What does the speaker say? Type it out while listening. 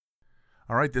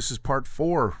All right, this is part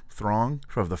 4, Throng,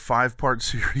 of the 5-part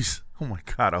series. Oh my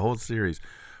God, a whole series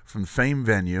from the Fame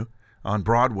venue on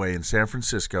Broadway in San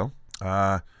Francisco.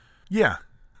 Yeah,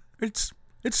 it's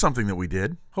something that we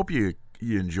did. Hope you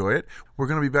enjoy it. We're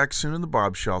going to be back soon in the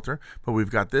Bob Shelter, but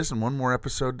we've got this and one more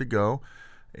episode to go,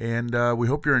 and we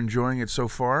hope you're enjoying it so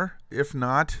far. If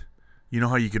not, you know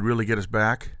how you could really get us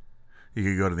back? You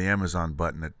could go to the Amazon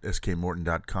button at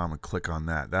skmorton.com and click on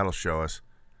that. That'll show us.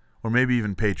 Or maybe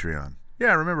even Patreon.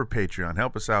 Yeah, remember Patreon.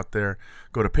 Help us out there.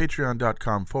 Go to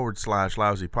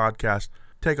patreon.com/lousy podcast.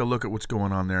 Take a look at what's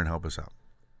going on there and help us out.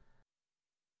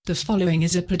 The following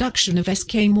is a production of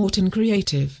SK Morton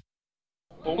Creative.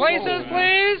 Places,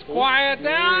 please. Quiet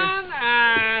down.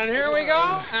 And here we go.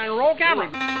 And roll camera.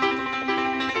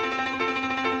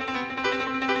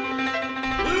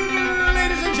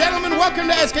 Ladies and gentlemen, welcome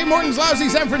to SK Morton's Lousy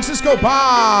San Francisco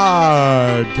Podcast.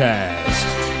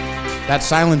 That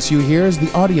silence you hear is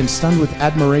the audience stunned with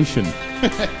admiration.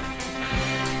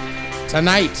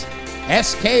 Tonight,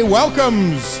 SK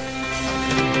welcomes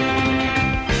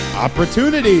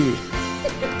opportunity,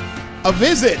 a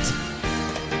visit,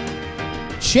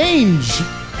 change,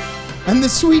 and the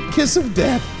sweet kiss of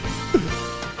death.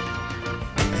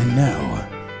 And now,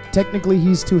 technically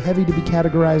he's too heavy to be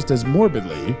categorized as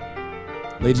morbidly.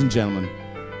 Ladies and gentlemen,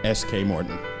 SK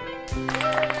Morton.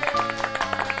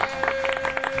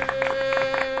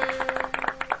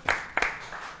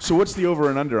 So what's the over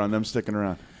and under on them sticking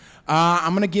around?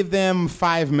 I'm going to give them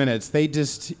 5 minutes. They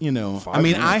just, I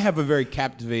mean, I have a very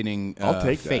captivating I'll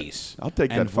take face. I'll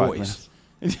take and that 5 voice.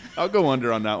 minutes. I'll go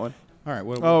under on that one. All right.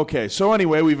 Well, Okay, so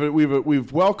anyway,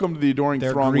 we've welcomed the adoring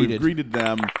They're throng. greeted. We've greeted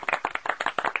them.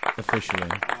 officially.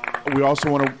 We also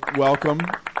want to welcome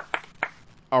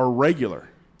our regular,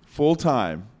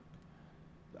 full-time,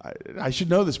 I should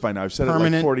know this by now. I've said it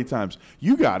like 40 times.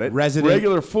 You got it.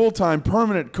 Regular, full-time,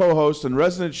 permanent co-host and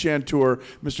resident chanteur,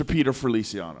 Mr. Peter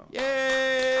Feliciano. Yay!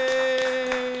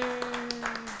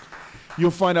 You'll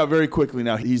find out very quickly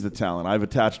now he's the talent. I've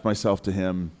attached myself to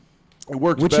him. It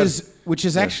works Which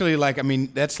is actually like, I mean,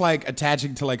 that's like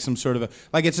attaching to like some sort of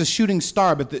like it's a shooting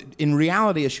star, but in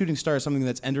reality, a shooting star is something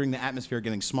that's entering the atmosphere,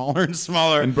 getting smaller and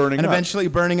smaller, and burning and up. Eventually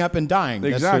burning up and dying.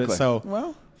 Exactly.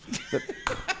 Well.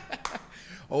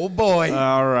 Oh boy.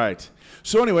 All right.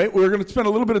 So anyway, we're going to spend a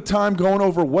little bit of time going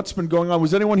over what's been going on.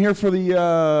 Was anyone here for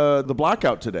the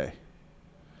blackout today?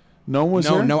 No one was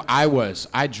here? No, I was.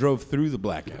 I drove through the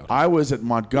blackout. I was at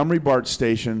Montgomery BART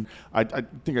station. I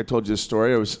think I told you this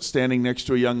story. I was standing next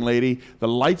to a young lady. The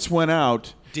lights went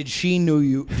out. Did she know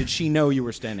you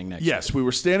were standing next to her? Yes, we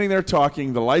were standing there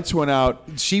talking. The lights went out.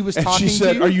 She was and talking she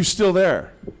said, to you? "Are you still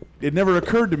there?" It never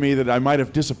occurred to me that I might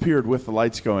have disappeared with the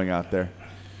lights going out there.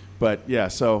 But yeah,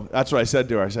 so that's what I said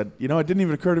to her. I said, it didn't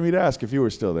even occur to me to ask if you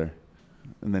were still there.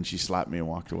 And then she slapped me and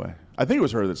walked away. I think it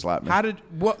was her that slapped me.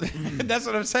 That's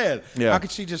what I'm saying. Yeah. How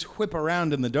could she just whip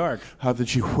around in the dark? How did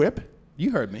she whip? You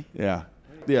heard me. Yeah.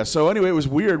 Yeah, so anyway, it was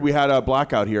weird. We had a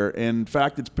blackout here. In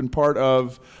fact, it's been part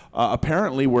of,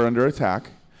 apparently we're under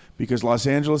attack because Los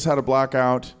Angeles had a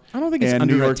blackout. I don't think it's and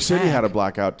under New York attack. City had a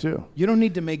blackout too. You don't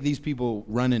need to make these people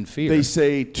run in fear. They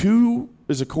say 2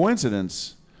 is a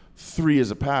coincidence, 3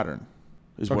 is a pattern,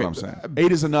 is what Okay, I'm saying.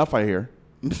 8 is enough, I hear.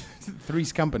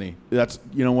 3's company. That's,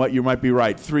 you know what, you might be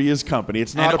right. 3 is company.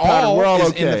 It's not And a pattern. all We're all is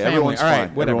okay. in the family. Everyone's All right,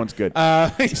 fine. whatever. Everyone's good.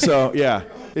 So, yeah,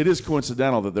 it is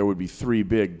coincidental that there would be 3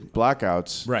 big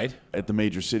blackouts Right. at the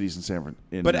major cities in San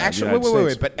Francisco. But actually,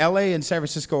 wait. But L.A. and San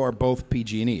Francisco are both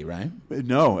PG&E, right?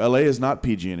 No, L.A. is not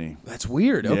PG&E. That's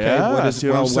weird. Okay. Yeah, see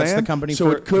what I'm what's the saying? company So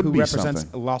it could who be represents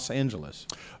something. Los Angeles?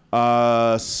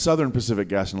 Southern Pacific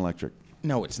Gas and Electric.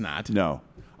 No, it's not. No.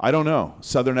 I don't know.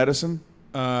 Southern Edison?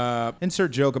 Insert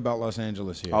joke about Los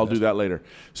Angeles here. I'll do that later.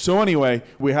 So anyway,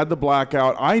 we had the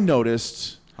blackout. I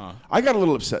noticed, I got a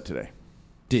little upset today.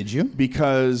 Did you?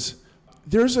 Because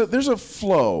there's a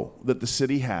flow that the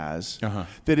city has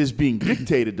that is being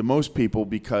dictated to most people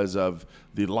because of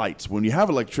the lights. When you have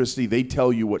electricity, they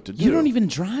tell you what to do. You don't even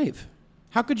drive.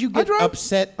 How could you get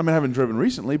upset? I mean, I haven't driven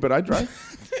recently, but I drive.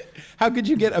 How could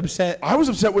you get upset? I was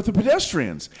upset with the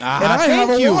pedestrians. And I have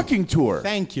a walking tour.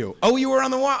 Thank you. Oh, you were on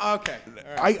the walk? Okay.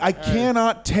 I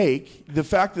cannot take the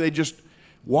fact that they just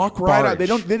walk right out. They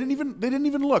didn't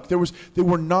even look. They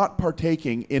were not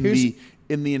partaking in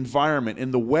the environment, in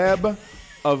the web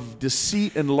of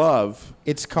deceit and love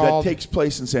It's called that takes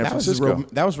place in San Francisco.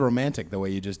 That was romantic the way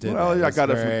you just did Well, that. I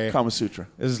got it from Kama Sutra.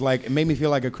 It was like, it made me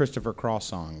feel like a Christopher Cross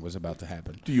song was about to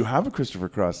happen. Do you have a Christopher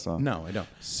Cross song? No, I don't.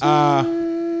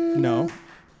 No.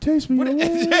 Taste me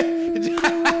away.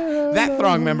 That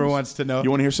throng member wants to know.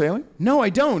 You want to hear Sailing? No, I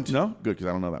don't. No? Good, because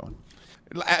I don't know that one.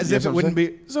 As Yes, if it I'm wouldn't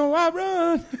saying? be. So I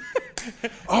run.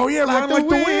 Oh yeah, Like Run the Like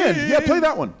the Wind. Wind. Yeah, play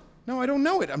that one. No, I don't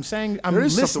know it. I'm saying I'm There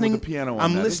is something listening. with the piano on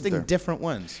I'm that, isn't there? listing different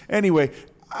ones. Anyway,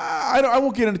 I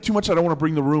won't get into too much. I don't want to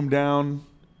bring the room down.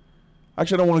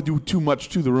 Actually, I don't want to do too much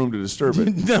to the room to disturb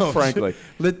it. No, frankly.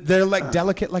 they're like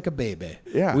delicate like a baby.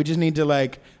 Yeah. we just need to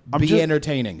like be just-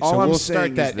 entertaining. all So I'm we'll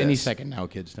saying start is that any this. second now,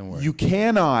 kids. Don't worry. You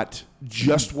cannot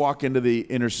just walk into the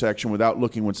intersection without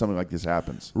looking when something like this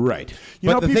happens. right? You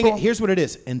but know, the people- thing here's what it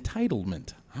is: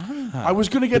 entitlement. I was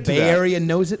going to get The to Bay that. Area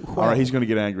knows it. All right, he's going to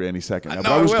get angry any second now. No,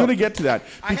 But I I was will. going to get to that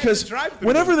I had to because drive through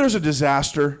whenever them. there's a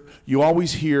disaster, you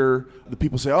always hear the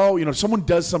people say, "Oh, someone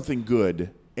does something good."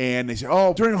 And they say,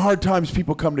 "Oh, during hard times,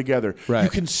 people come together." Right. You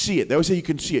can see it. They always say you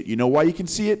can see it. You know why you can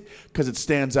see it? Because it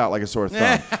stands out like a sore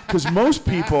thumb. Because most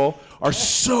people are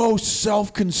so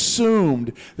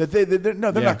self-consumed that they're Yeah.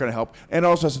 not going to help. And it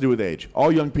also has to do with age.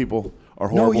 All young people are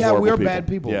No, horrible, yeah, horrible we're people. bad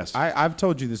people. Yes. I've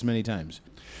told you this many times.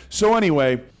 So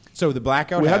anyway, So the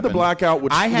blackout. we had the happened. blackout,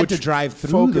 which I had which to drive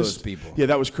through focused, those people. Yeah,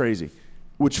 that was crazy.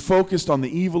 Which focused on the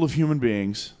evil of human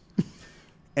beings,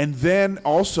 and then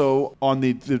also on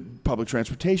the public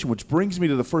transportation. Which brings me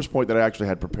to the first point that I actually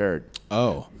had prepared.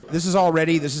 Oh, this is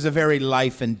a very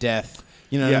life and death.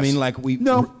 You know what I Yes. mean? Like we.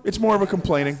 No, it's more of a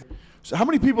complaining. So how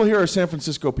many people here are San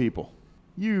Francisco people?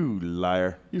 You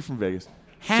liar! You're from Vegas.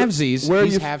 Halvesies. where are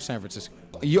He's you- half San Francisco.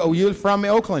 You're from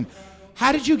Oakland.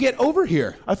 How did you get over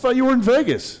here? I thought you were in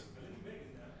Vegas.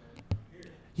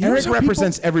 You know Eric some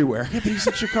represents people- everywhere. Yeah, but he's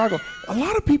in Chicago. A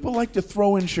lot of people like to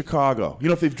throw in Chicago.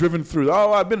 If they've driven through.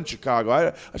 Oh, I've been in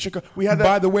Chicago. Chicago. We had that.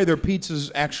 By the way, their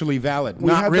pizza's actually valid. We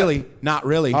Not had really. that- Not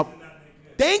really.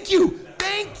 Thank you.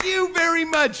 Thank you very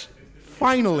much.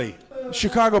 Finally.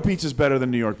 Chicago pizza's better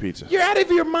than New York pizza. You're out of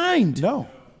your mind. No.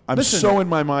 I'm Listen. so in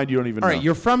my mind you don't even All know. right,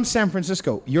 you're from San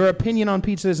Francisco. Your opinion on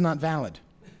pizza is not valid.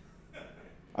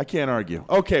 I can't argue.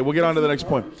 Okay, we'll get on to the next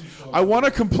point. I want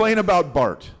to complain about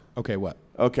BART. Okay, what?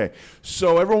 Okay,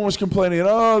 so everyone was complaining,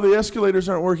 oh, the escalators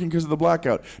aren't working because of the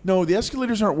blackout. No, the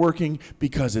escalators aren't working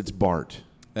because it's BART.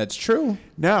 That's true.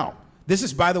 Now, This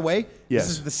is, by the way, Yes.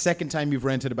 this is the second time you've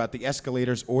ranted about the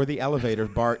escalators or the elevator,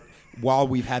 Bart, while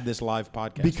we've had this live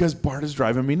podcast. because BART is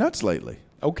driving me nuts lately.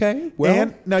 Okay, well,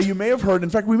 And now you may have heard, in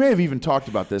fact, we may have even talked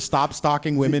about this. stop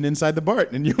stalking women inside the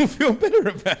Bart, and you'll feel better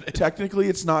about it. Technically,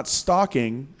 it's not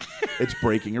stalking, it's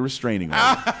breaking a restraining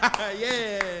order.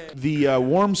 Yeah. The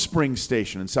Warm Springs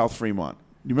station in South Fremont.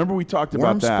 You remember we talked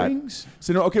Warm about that? Springs?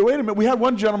 So no, okay, wait a minute. We had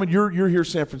one gentleman. You're here, you're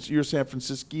San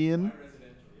Franciscan.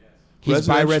 He's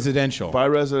by residential. By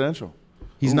residential.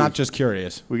 He's not just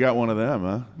curious. We got one of them,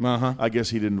 huh? Uh-huh. I guess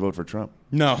he didn't vote for Trump.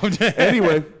 No.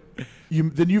 Anyway,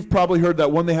 then you've probably heard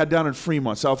that one they had down in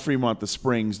Fremont, South Fremont, the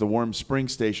Springs, the Warm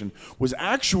Springs station, was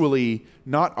actually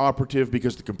not operative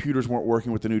because the computers weren't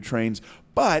working with the new trains,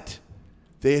 but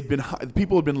they had been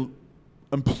people had been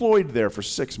employed there for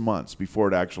 6 months before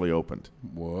it actually opened.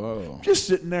 Whoa. Just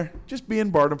sitting there, just being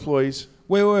BART employees.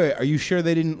 Wait. Are you sure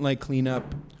they didn't like clean up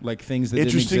like things that didn't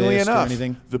Interestingly exist or enough,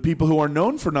 anything? the people who are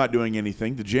known for not doing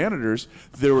anything, the janitors,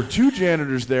 there were 2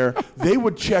 janitors there. They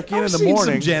would check in I've in the seen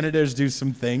morning. some janitors do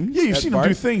some things. Yeah, you've at seen them Bart.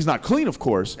 do things, not clean, of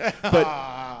course.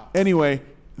 But anyway,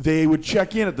 they would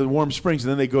check in at the Warm Springs,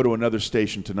 and then they go to another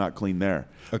station to not clean there.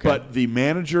 Okay. But the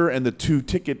manager and the 2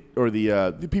 ticket, or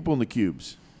the people in the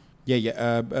cubes,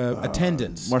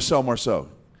 Attendants. Marcel,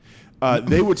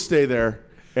 they would stay there,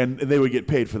 and they would get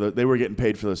paid they were getting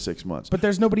paid for those 6 months. But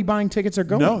there's nobody buying tickets or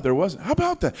going. No, there wasn't. How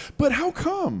about that? But how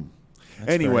come?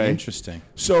 That's Anyway, very interesting.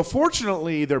 So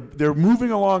fortunately, they're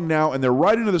moving along now, and they're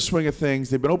right into the swing of things.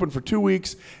 They've been open for 2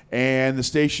 weeks, and the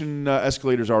station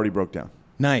escalators already broke down.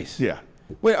 Nice. Yeah.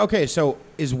 Wait. Okay. So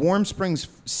is Warm Springs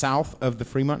south of the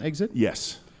Fremont exit?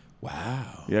 Yes.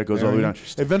 Wow. Yeah, it goes all Very the way down.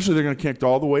 interesting. Eventually, they're going to connect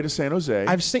all the way to San Jose.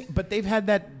 I've seen, but they've had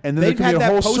that. And then there they've could be had a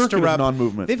that whole poster circuit of up.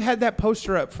 non-movement. They've had that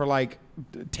poster up for like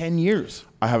 10 years.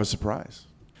 I have a surprise.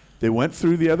 They went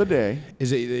through the other day.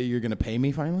 Is it you're going to pay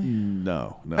me finally?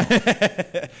 No.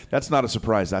 That's not a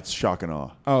surprise. That's shock and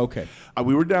awe. Oh, okay.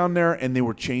 We were down there, and they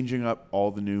were changing up all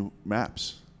the new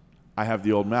maps. I have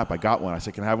the old map. I got one. I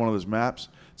said, can I have one of those maps?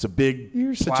 It's a big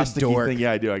You're such a plasticky dork. thing.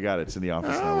 Yeah, I do. I got it. It's in the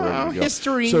office now. We're ready to go.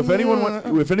 history. So if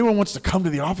anyone wants to come to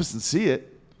the office and see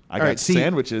it, I got see,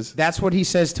 sandwiches. That's what he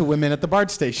says to women at the BART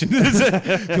station.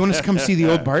 You want us to come see the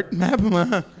old BART map?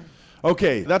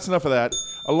 Okay, that's enough of that.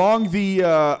 Along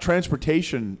the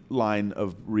transportation line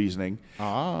of reasoning,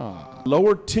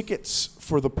 lower tickets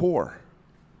for the poor.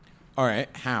 All right.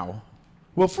 How?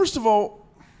 Well, first of all,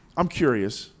 I'm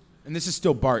curious. And this is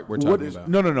still BART we're talking about.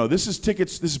 No. This is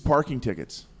tickets. This is parking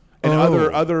tickets and Oh.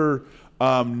 other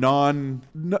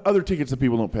tickets that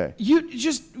people don't pay.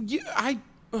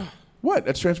 What?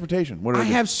 That's transportation. What I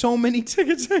have so many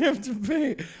tickets I have to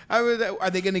pay. Are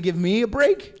they going to give me a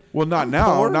break? Well, not I'm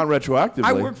now, poor. not retroactively.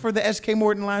 I work for the S.K.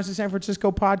 Morton Lives in San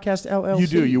Francisco podcast LLC. You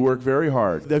do. You work very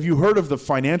hard. Have you heard of the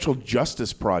Financial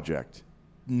Justice Project?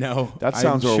 No. That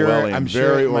sounds Orwellian.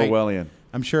 Very Orwellian.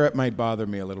 I'm sure it might bother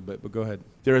me a little bit, but go ahead.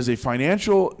 There is a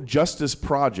Financial Justice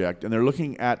Project, and they're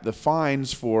looking at the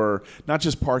fines for not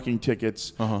just parking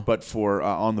tickets, but for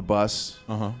on the bus.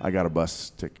 I got a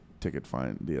bus ticket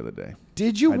fine the other day.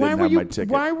 Did you? I Why didn't were have you? my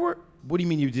ticket. What do you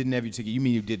mean you didn't have your ticket? You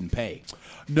mean you didn't pay?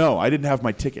 No, I didn't have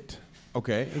my ticket.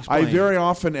 Okay, I explain. very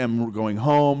often am going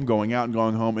home, going out and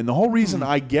going home. And the whole reason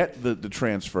I get the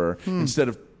transfer instead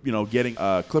of getting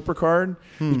a Clipper card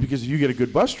is because if you get a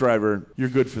good bus driver, you're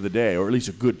good for the day, or at least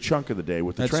a good chunk of the day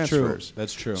with the That's true. transfers.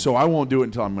 That's true. So I won't do it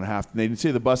until I'm going to have to. They say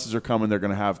the buses are coming. They're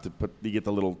going to have to you get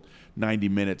the little 90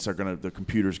 minutes. The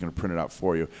computer's going to print it out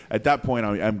for you. At that point,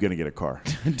 I'm going to get a car.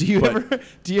 Do you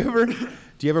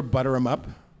ever butter them up?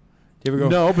 Do you ever go?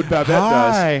 No, but Babette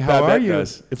Hi, does. how Babette are you?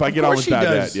 does. If I Of get on course with she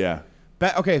Babette, does. yeah.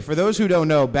 Okay, for those who don't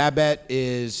know, Babette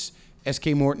is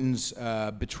S.K. Morton's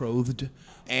betrothed,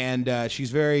 and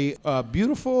she's very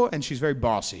beautiful and she's very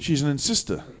bossy. She's an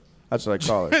insister. That's what I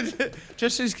call her.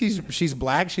 Just as she's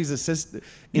black, she's a sister.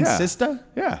 Yeah. Insista?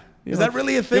 Yeah. Is that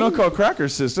really a thing? You don't call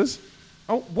crackers sisters.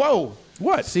 Oh, whoa.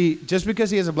 What? See, just because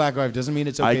he has a black wife doesn't mean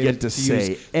it's okay I get to say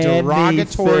use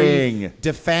derogatory, anything.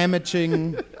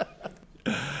 defamatory.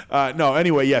 No,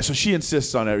 anyway, yeah, so she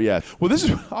insists on it, yeah. Well, this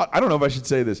is, I don't know if I should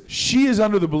say this. She is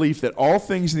under the belief that all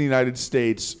things in the United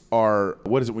States are,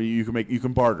 what is it, when you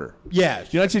can barter. Yeah.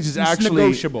 The United States is It's actually,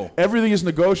 negotiable. Everything is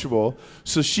negotiable,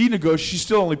 so she's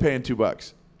still only paying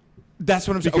 $2. That's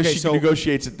what I'm saying. Because Okay, she so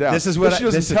negotiates it down. This is what But she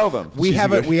doesn't tell them. We She's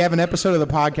have an episode of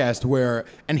the podcast where,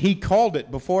 and he called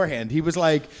it beforehand. He was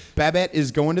like, Babette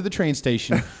is going to the train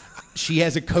station. She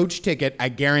has a coach ticket. I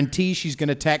guarantee she's going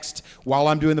to text while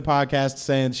I'm doing the podcast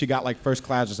saying she got like first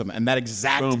class or something. And that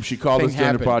exact Boom, she called thing us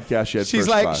during the happened. podcast. She had She's first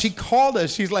like, class. she called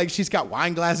us. She's like, she's got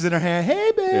wine glasses in her hand.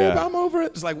 Hey, babe, Yeah. I'm over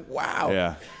it. It's like, wow.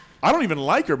 Yeah. I don't even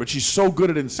like her, but she's so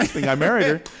good at insisting I married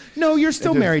her. No, you're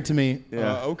still married to me.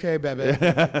 Yeah. Okay,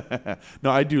 Babette. No,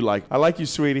 I like you,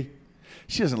 sweetie.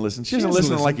 She doesn't listen. She doesn't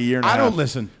listen in like a year and a half. I don't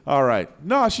listen. All right.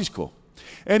 No, she's cool.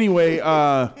 Anyway,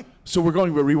 so we're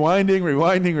going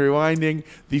rewinding.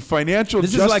 The Financial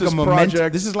This is Justice like a memento.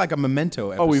 Project. This is like a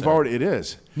memento episode. It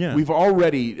is. Yeah. We've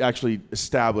already actually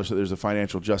established that there's a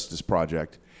Financial Justice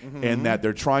Project and that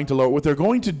they're trying to lower, what they're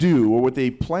going to do, or what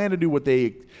they plan to do, what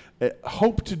they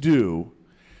hope to do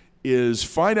is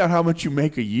find out how much you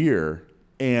make a year,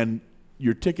 and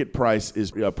your ticket price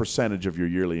is a percentage of your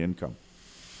yearly income.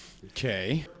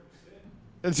 Okay.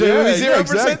 So Yeah,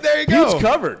 0%, there you go. Pete's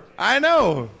covered. I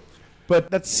know. But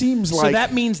that seems like... So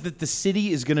that means that the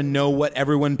city is going to know what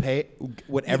everyone pay,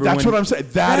 what everyone. That's what I'm saying.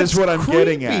 That's what I'm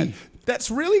getting at.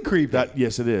 That's really creepy.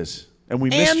 Yes, it is. And we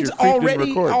missed and your creep didn't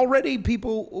record. already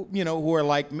people, who are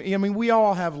like, I mean, we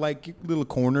all have like little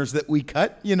corners that we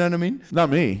cut. You know what I mean? Not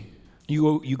me.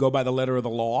 You go by the letter of the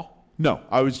law. No,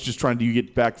 I was just trying to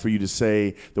get back for you to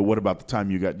say that. What about the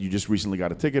time you just recently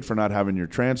got a ticket for not having your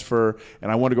transfer? And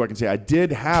I want to go back and say I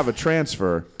did have a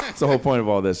transfer. That's the whole point of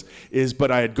all this but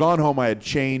I had gone home, I had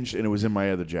changed, and it was in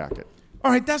my other jacket. All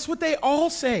right, that's what they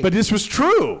all say. But this was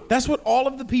true. That's what all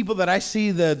of the people that I see,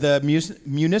 the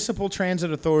municipal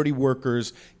transit authority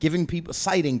workers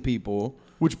citing people.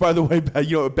 Which, by the way,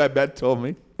 what Babette told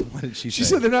me. What did she say? She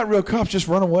said they're not real cops, just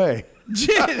run away.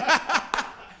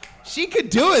 She could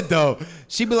do it, though.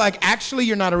 She'd be like, actually,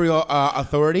 you're not a real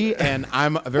authority, and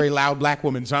I'm a very loud black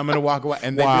woman, so I'm going to walk away.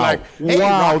 And they'd be like, hey,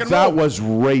 wow, rock and that roll. was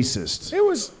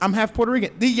racist. I'm half Puerto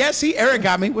Rican. Eric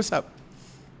got me. What's up?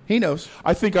 He knows.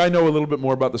 I think I know a little bit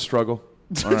more about the struggle.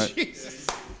 All right. Jesus.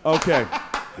 Okay.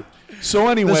 So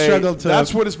anyway, struggle to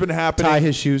that's what has been happening. tie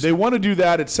his shoes. They want to do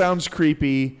that. It sounds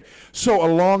creepy. So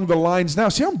along the lines now,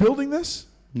 see how I'm building this?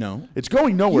 No. It's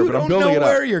going nowhere, You but I'm don't building know it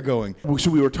where up. you're going.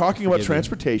 So we were talking about Forgive me.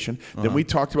 transportation. Then we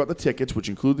talked about the tickets, which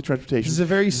include the transportation. This is a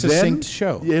very succinct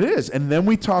show. It is. And then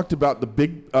we talked about the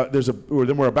big.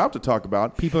 Then we're about to talk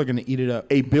about People are going to eat it up.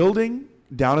 a building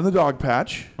down in the dog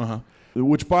patch.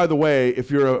 Which, by the way,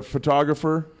 if you're a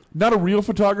photographer, not a real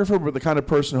photographer, but the kind of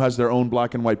person who has their own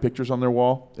black and white pictures on their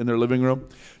wall in their living room,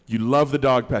 you love the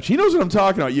dog patch. He knows what I'm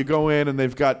talking about. You go in and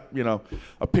they've got,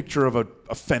 a picture of a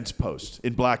fence post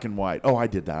in black and white. Oh, I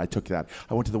did that. I took that.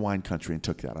 I went to the wine country and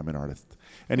took that. I'm an artist.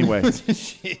 Anyway,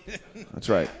 that's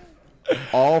right.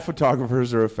 All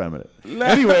photographers are effeminate.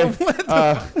 Anyway,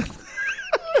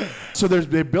 so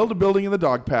they build a building in the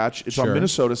dog patch. It's on Sure.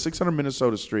 Minnesota, 600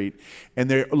 Minnesota Street, and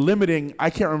they're limiting. I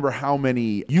can't remember how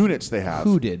many units they have.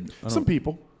 Who did? Some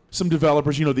people, some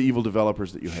developers. The evil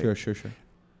developers that you hate. Sure.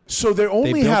 So they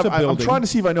only built have, a I'm building. trying to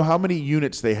see if I know how many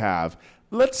units they have.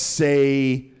 Let's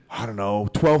say, I don't know,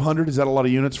 1,200. Is that a lot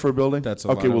of units for a building? That's a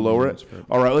okay, lot we'll of lower units it. for a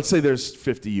All right, let's say there's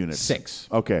 50 units. 6.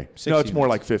 Okay. 6 no, it's more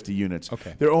units. like 50 units.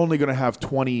 Okay. They're only going to have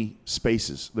 20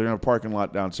 spaces. They're going to have a parking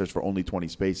lot downstairs for only 20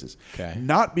 spaces. Okay.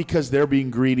 Not because they're being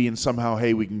greedy and somehow,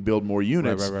 hey, we can build more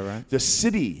units. Right. The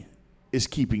city is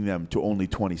keeping them to only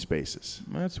 20 spaces.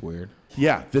 That's weird.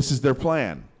 Yeah, this is their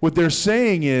plan. What they're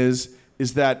saying is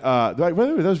that by the way,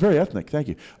 that was very ethnic. Thank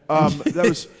you. That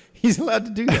was He's allowed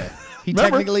to do that. He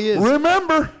remember, technically is.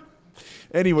 Remember.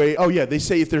 Anyway, they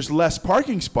say if there's less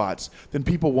parking spots, then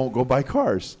people won't go buy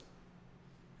cars.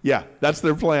 Yeah, that's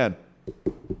their plan.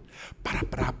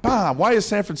 Ba-da-ba-da-ba. Why is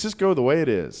San Francisco the way it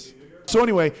is? So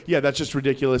anyway, yeah, that's just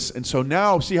ridiculous. And so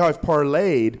now, see how I've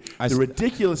parlayed the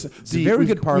ridiculous. It's a very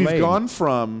good parlay. We've gone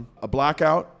from a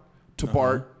blackout to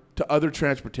BART to other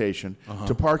transportation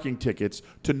to parking tickets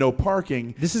to no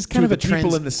parking. This is kind to of the a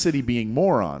people in the city being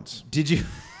morons. Did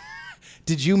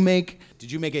you make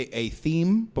a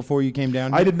theme before you came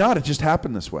down here? I did not. It just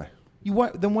happened this way.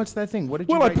 Then what's that thing? What did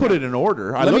you Well, I write put down? it in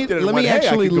order. I Let looked me, at it and let went, me hey,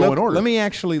 actually I could go look. in order. Let me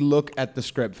actually look at the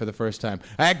script for the first time.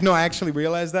 I actually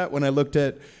realized that when I looked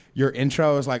at your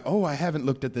intro. I was like, oh, I haven't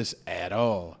looked at this at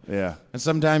all. Yeah. And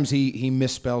sometimes he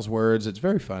misspells words. It's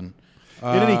very fun. In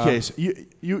any case,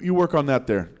 you work on that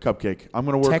there, Cupcake. I'm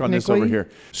going to work on this over Technically- here.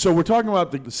 So we're talking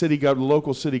about the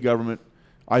local city government.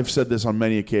 I've said this on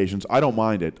many occasions. I don't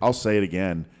mind it. I'll say it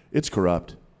again. It's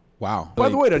corrupt. Wow. By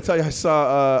the way, did I tell you I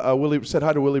saw said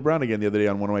hi to Willie Brown again the other day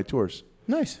on one of my tours?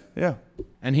 Nice. Yeah.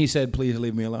 And he said, please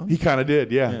leave me alone. He kind of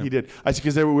did. Yeah, he did. I said,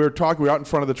 because we were talking, we were out in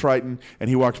front of the Triton, and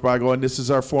he walks by going, this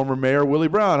is our former mayor, Willie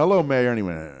Brown. Hello, Mayor. And he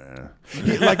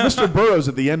went, like Mr. Burroughs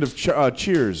at the end of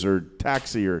Cheers or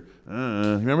Taxi or,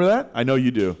 remember that? I know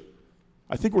you do.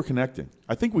 I think we're connecting.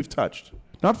 I think we've touched.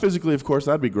 Not physically, of course.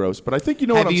 That'd be gross. But I think you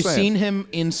know what I'm saying. Have you seen him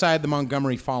inside the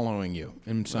Montgomery following you?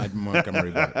 Inside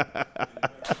Montgomery Bar?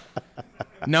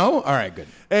 No? All right, good.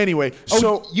 Anyway, So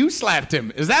so you slapped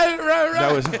him. Is that right?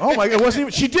 that was, oh my God, it wasn't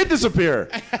even, she did disappear.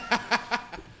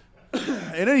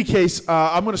 In any case,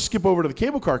 I'm going to skip over to the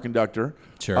cable car conductor.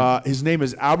 Sure. His name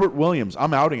is Albert Williams.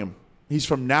 I'm outing him. He's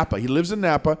from Napa. He lives in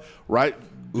Napa, right?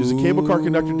 There's a cable car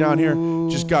conductor down here.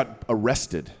 Just got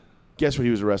arrested. Guess what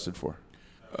he was arrested for?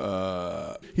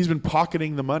 He's been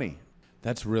pocketing the money.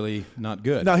 That's really not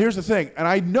good. Now, here's the thing, and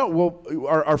I know, well,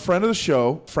 our friend of the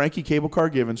show, Frankie Cable Car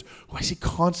Givens, who I see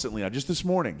constantly, now just this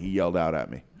morning, he yelled out at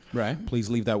me. Right.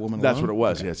 Please leave that woman alone. That's what it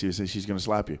was, yes. He said she's going to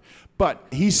slap you. But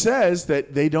he says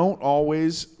that they don't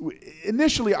always,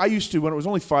 initially I used to, when it was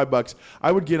only $5,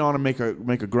 I would get on and make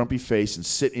a grumpy face and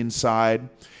sit inside,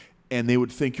 and they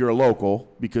would think you're a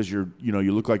local because you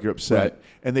look like you're upset, Right.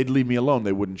 and they'd leave me alone.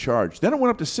 They wouldn't charge. Then it went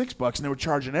up to $6, and they were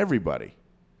charging everybody.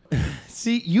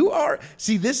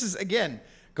 See, this is, again,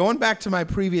 going back to my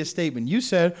previous statement. You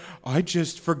said, I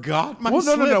just forgot my Well,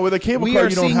 no. slip." With a cable we car, are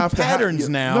you don't seeing have to have- patterns you-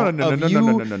 now No. of you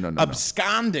No.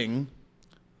 absconding.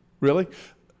 Really?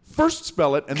 First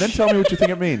spell it, and then tell me what you think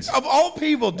it means. Of all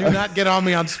people, do not get on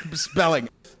me on spelling.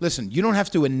 Listen, you don't have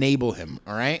to enable him,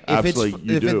 all right? Absolutely,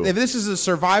 you do. If this is a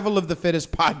survival of the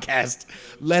fittest podcast,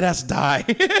 let us die.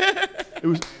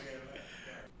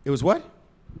 It was what?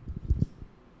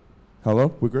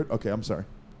 Hello? We're good? Okay, I'm sorry.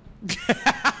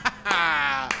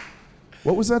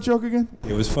 What was that joke again?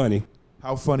 It was funny.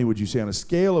 How funny would you say on a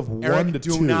scale of 1 Eric, to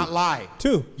do 2? not lie.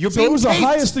 2. You're So being it was the taped.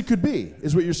 highest it could be,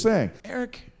 is what you're saying.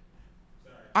 Eric,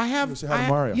 I have, say hi to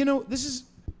Mario.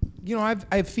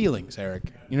 I have feelings, Eric.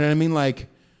 You know what I mean? Like,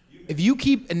 if you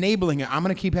keep enabling it, I'm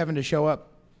going to keep having to show up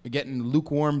getting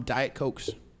lukewarm Diet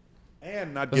Cokes.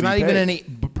 And not There's getting not even paid.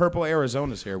 any purple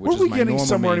Arizonas here, which Were is we my getting normal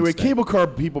somewhere anyway? mainstay. Cable car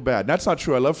people bad. That's not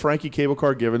true. I love Frankie Cable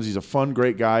Car Givens. He's a fun,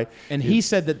 great guy. And he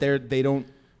said that they don't.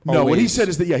 No, what he always- said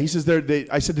is that, he says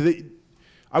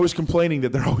I was complaining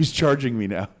that they're always charging me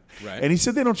now. Right. And he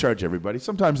said they don't charge everybody.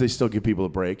 Sometimes they still give people a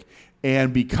break.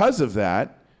 And because of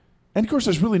that, and of course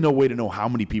there's really no way to know how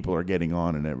many people are getting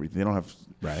on and everything. They don't have.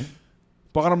 Right.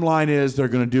 Bottom line is they're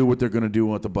going to do what they're going to do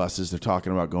with the buses. They're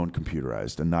talking about going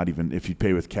computerized and not even, if you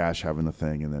pay with cash, having the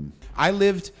thing and then. I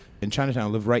lived in Chinatown. I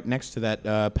lived right next to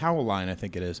that Powell line, I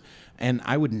think it is. And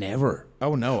I would never.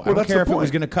 Oh no! I don't that's care the if it was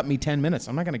point. going to cut me 10 minutes.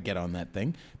 I'm not going to get on that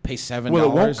thing. Pay $7 Well, it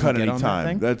won't and cut get any on that time.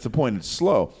 thing. That's the point. It's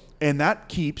slow. And that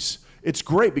keeps, it's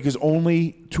great because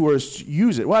only tourists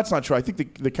use it. Well, that's not true. I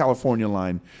think the California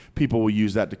line, people will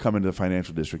use that to come into the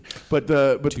financial district. But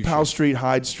the Powell Street,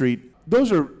 Hyde Street,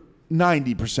 those are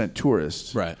 90%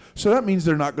 tourists. Right. So that means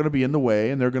they're not going to be in the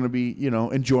way and they're going to be,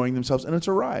 enjoying themselves. And it's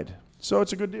a ride. So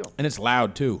it's a good deal. And it's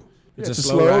loud too. It's a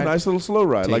slow ride. nice little slow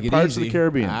ride, Take like it Pirates of easy. the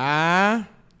Caribbean. Ah,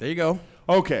 there you go.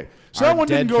 Okay. So Our that one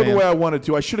didn't dead go the fam- way I wanted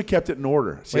to. I should have kept it in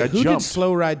order. See, Wait, I who did jumped.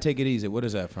 Slow Ride Take It Easy? What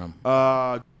is that from?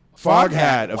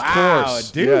 Foghat, of Wow,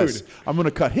 course. dude. Yes. I'm going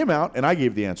to cut him out, and I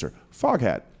gave the answer.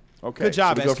 Foghat. Okay. Good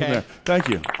job, so we go SK. from there. Thank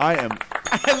you. I am.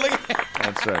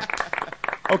 That's right.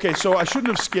 Okay, so I shouldn't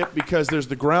have skipped because there's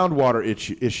the groundwater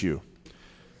issue.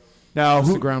 Now,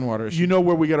 What's the groundwater issue? You know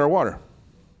where we get our water?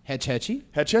 Hetch Hetchy?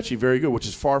 Hetch Hetchy, very good, which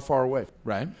is far, far away.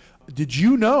 Right. Did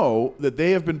you know that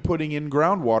they have been putting in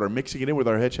groundwater, mixing it in with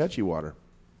our Hetch Hetchy water?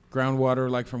 Groundwater,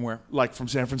 like from where? Like from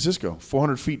San Francisco.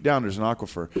 400 feet down, there's an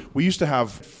aquifer. We used to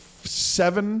have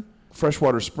 7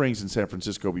 freshwater springs in San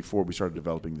Francisco before we started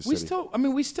developing the city.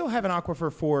 We still have an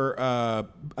aquifer for,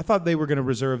 I thought they were going to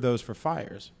reserve those for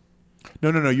fires.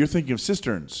 No. You're thinking of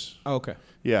cisterns. Oh, okay.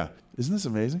 Yeah. Isn't this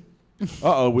amazing?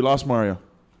 Uh-oh, we lost Mario.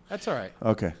 That's all right.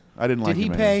 Okay. I didn't like Did he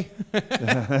him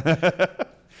pay?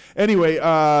 Anyway,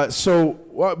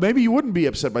 so maybe you wouldn't be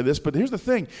upset by this, but here's the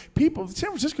thing. San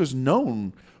Francisco is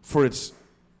known for its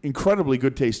incredibly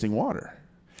good tasting water.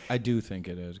 I do think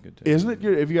it is good. Isn't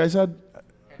it? Have you guys had?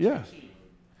 Yeah.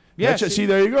 Yeah, See,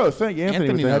 there you go. Thank you, Anthony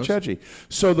Anthony with the knows. Hetch Hetchy.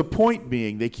 So the point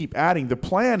being, they keep adding. The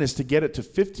plan is to get it to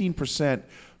 15%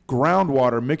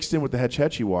 groundwater mixed in with the Hetch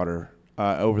Hetchy water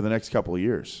over the next couple of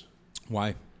years.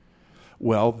 Why?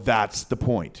 Well, that's the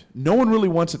point. No one really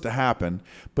wants it to happen,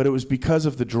 but it was because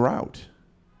of the drought.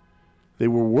 They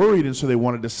were worried, and so they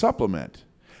wanted to supplement.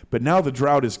 But now the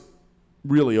drought is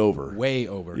really over. Way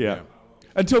over. Yeah.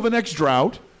 Until the next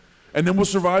drought, and then we'll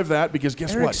survive that because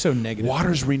guess Eric's what? so negative.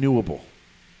 Water's renewable.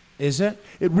 Is it?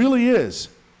 It really is.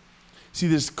 See,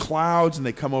 there's clouds, and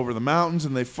they come over the mountains,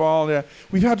 and they fall. Yeah,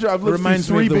 I've lived Reminds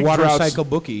through me 3 of the big water droughts. cycle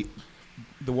boogie.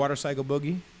 The water cycle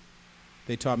boogie.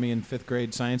 They taught me in 5th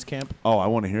grade science camp. Oh, I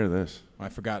want to hear this. I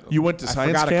forgot. You went to I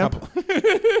science forgot camp? A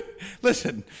couple.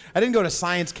 Listen, I didn't go to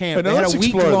science camp. Hey, now They had let's a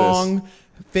explore week-long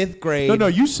 5th grade. No,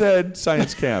 you said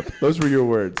science camp. Those were your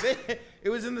words. It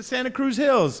was in the Santa Cruz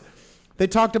Hills. They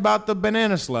talked about the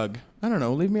banana slug. I don't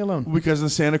know. Leave me alone. Because of the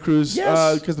Santa Cruz,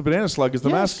 Yes. because the banana slug is the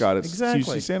Yes, mascot. It's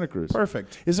exactly. UC Santa Cruz.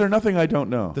 Perfect. Is there nothing I don't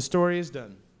know? The story is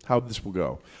done. How this will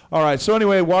go. All right, so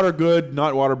anyway, water good,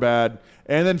 not water bad.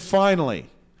 And then finally,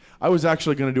 I was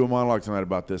actually going to do a monologue tonight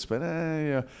about this, but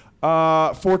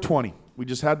 420. We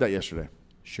just had that yesterday.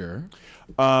 Sure.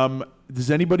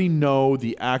 Does anybody know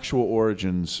the actual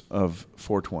origins of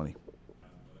 420?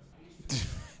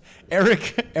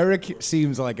 Eric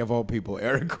seems like, of all people,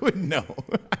 Eric would know.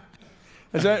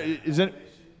 Is that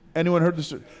anyone heard the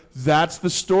story? That's the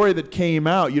story that came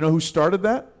out. You know who started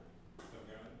that?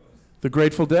 The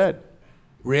Grateful Dead.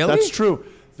 Really? That's true.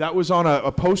 That was on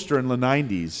a poster in the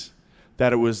 90s.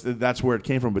 That's where it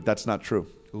came from, but that's not true.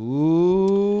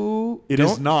 Ooh. It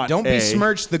is not Don't a-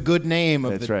 besmirch the good name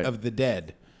of That's the right. of the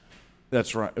dead.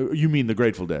 That's right. You mean the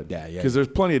Grateful Dead? Yeah. Because there's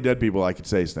plenty of dead people I could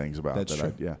say things about. That's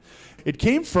true. Yeah. It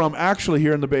came from actually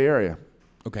here in the Bay Area.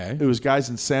 Okay. It was guys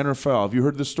in San Rafael. Have you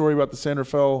heard the story about the San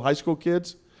Rafael high school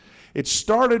kids? It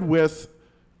started with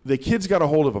the kids got a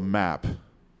hold of a map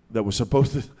that was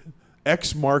supposed to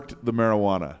X marked the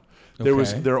marijuana. There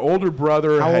was Okay. their older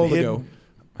brother How had old hidden. ago?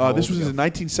 How This old was ago? in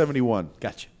 1971.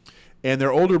 Gotcha. And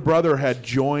their older brother had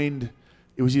joined.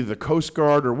 It was either the Coast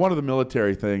Guard or one of the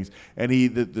military things. And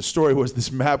the story was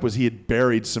this map was he had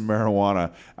buried some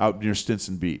marijuana out near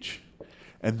Stinson Beach.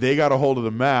 And they got a hold of the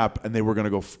map, and they were going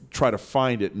to go try to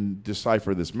find it and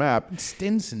decipher this map.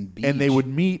 Stinson Beach. And they would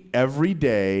meet every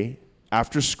day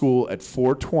after school at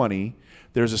 4:20.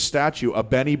 There's a statue, a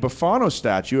Benny Buffano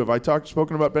statue. Have I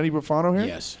spoken about Benny Buffano here?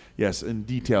 Yes. Yes, in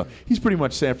detail. He's pretty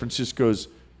much San Francisco's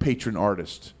patron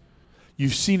artist.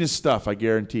 You've seen his stuff, I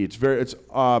guarantee. It's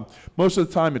most of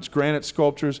the time it's granite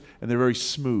sculptures, and they're very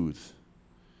smooth.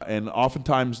 And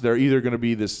oftentimes they're either going to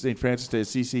be this St. Francis de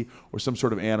Assisi or some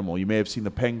sort of animal. You may have seen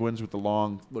the penguins with the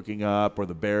long looking up, or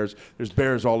the bears. There's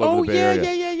bears all over the Bay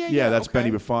Area. Yeah, that's okay.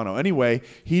 Benny Buffano. Anyway,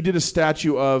 he did a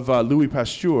statue of Louis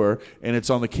Pasteur, and it's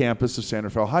on the campus of San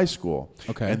Rafael High School.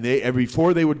 Okay. And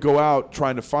before they would go out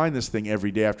trying to find this thing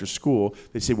every day after school,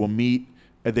 they'd say, we'll meet,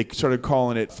 and they started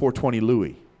calling it 420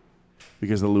 Louis.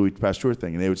 Because of the Louis Pasteur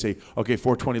thing. And they would say, okay,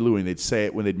 420 Louis. And they'd say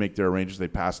it when they'd make their arrangements.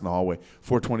 They'd pass in the hallway,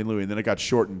 420 Louis. And then it got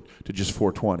shortened to just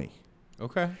 420.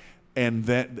 Okay.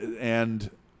 And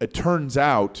it turns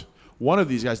out one of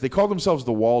these guys, they call themselves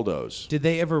the Waldos. Did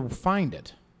they ever find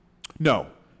it? No,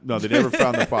 they never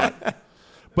found the pot.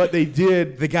 But they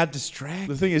did. They got distracted.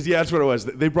 The thing is, yeah, that's what it was.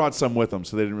 They brought some with them,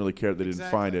 so they didn't really care. They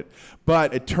didn't find it.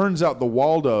 But it turns out the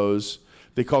Waldos,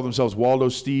 they call themselves Waldo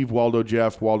Steve, Waldo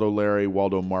Jeff, Waldo Larry,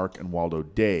 Waldo Mark, and Waldo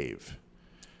Dave.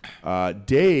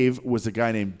 Dave was a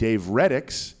guy named Dave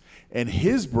Reddix, and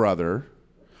his brother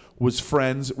was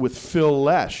friends with Phil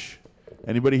Lesh.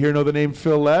 Anybody here know the name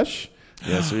Phil Lesh?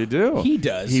 Yes, we do. He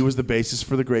does. He was the basis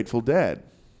for the Grateful Dead.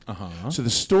 Uh-huh. So the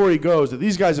story goes that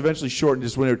these guys eventually shortened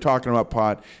just when they were talking about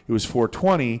pot, it was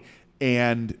 420,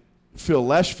 and Phil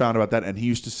Lesh found about that, and he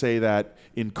used to say that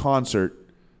in concert,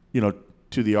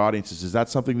 to the audiences. Is that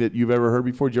something that you've ever heard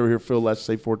before? Did you ever hear Phil Lesh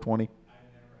say 420?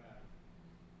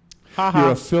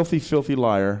 You're a filthy, filthy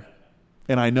liar,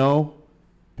 and I know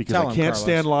because Tell I him, can't Carlos.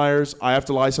 stand liars. I have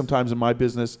to lie sometimes in my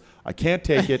business. I can't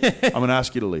take it. I'm going to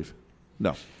ask you to leave.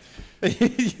 No.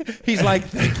 He's like,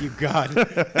 thank you, God.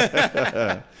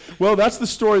 Well, that's the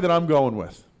story that I'm going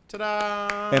with.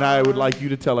 Ta-da! And I would like you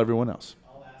to tell everyone else.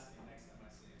 I'll ask him next time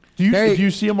I see him. Do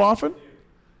you see him often?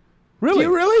 Really? Do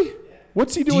you really?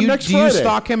 What's he doing next Do Friday? you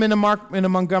stalk him in a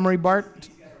Montgomery Bart? He's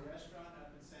got a restaurant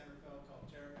up in San Rafael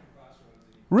called Terrapin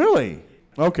Crossroads. Really?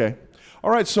 Okay. All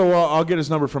right, so I'll get his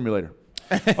number from you later.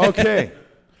 Okay.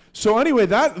 So anyway,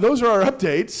 those are our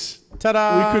updates.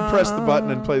 Ta-da! We could press the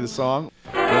button and play the song.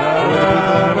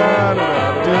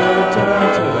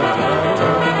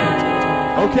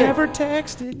 Okay. Never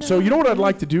texted. So you know what I'd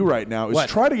like to do right now is What?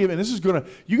 try to give, and this is going to,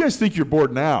 you guys think you're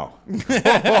bored now.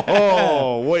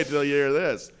 Oh, wait till you hear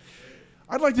this.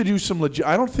 I'd like to do some legit,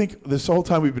 I don't think this whole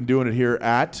time we've been doing it here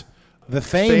at The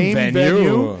Fame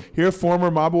venue. here at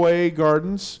former Mabaway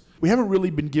Gardens. We haven't really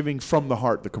been giving from the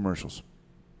heart the commercials.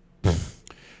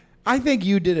 I think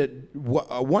you did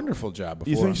a wonderful job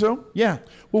before. You think so? Yeah.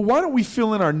 Well, why don't we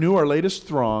fill in our latest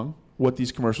throng, what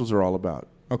these commercials are all about?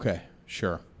 Okay,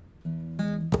 sure.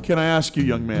 Can I ask you,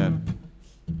 young man,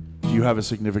 do you have a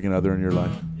significant other in your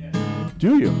life? Yes.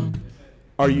 Do you?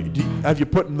 Have you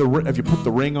put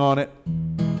the ring on it?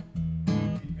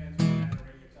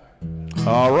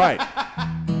 All right.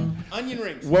 Onion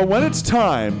rings. Well, when it's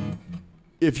time,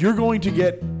 if you're going to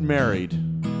get married,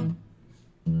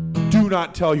 do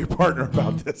not tell your partner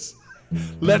about this.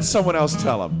 Let someone else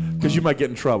tell them, because you might get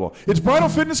in trouble. It's Bridal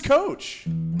Fitness Coach.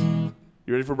 You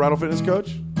ready for Bridal Fitness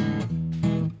Coach?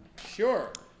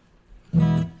 Sure.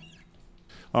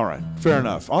 All right, fair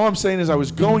enough. All I'm saying is I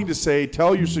was going to say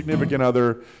tell your significant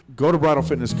other, go to Bridal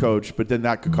Fitness Coach, but then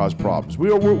that could cause problems.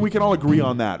 We can all agree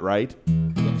on that, right?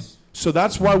 Yes. So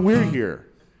that's why we're here.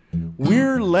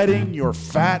 We're letting your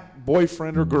fat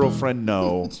boyfriend or girlfriend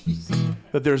know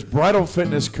that there's Bridal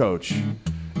Fitness Coach.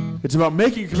 It's about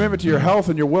making a commitment to your health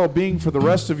and your well-being for the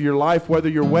rest of your life, whether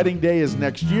your wedding day is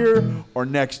next year or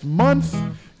next month.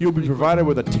 You'll be provided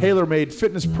with a tailor-made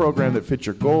fitness program that fits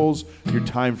your goals, your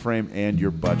time frame, and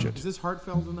your budget. Is this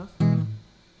heartfelt enough?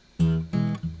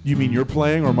 You mean you're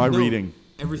playing or am I reading?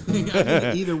 Everything.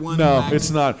 Either one. No, it's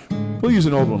not. We'll use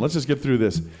an old one. Let's just get through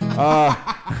this.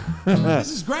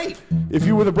 This is great. If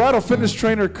you were the bridal fitness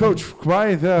trainer coach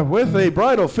with a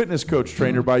bridal fitness coach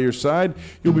trainer by your side,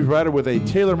 you'll be provided with a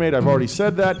tailor-made, I've already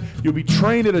said that. You'll be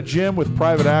trained at a gym with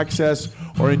private access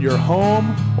or in your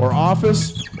home or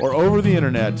office or over the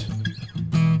internet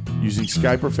using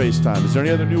Skype or FaceTime. Is there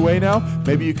any other new way now?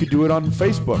 Maybe you could do it on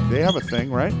Facebook. They have a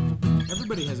thing, right?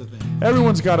 Everybody has a thing.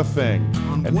 Everyone's got a thing.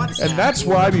 On And WhatsApp that's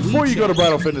or why before you go to WeChat.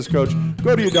 Bridal Fitness Coach,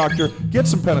 go to your doctor, get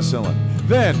some penicillin.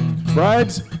 Then,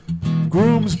 brides,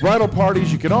 grooms, bridal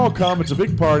parties, you can all come. It's a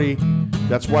big party.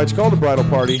 That's why it's called a bridal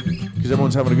party, because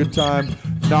everyone's having a good time.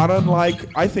 Not unlike,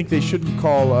 I think they shouldn't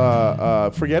call,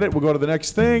 forget it, we'll go to the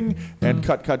next thing, and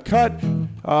cut.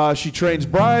 She trains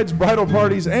brides, bridal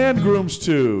parties, and grooms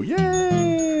too.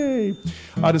 Yay!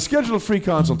 To schedule a free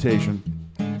consultation,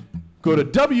 go to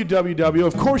www.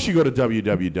 Of course you go to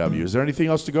www. Is there anything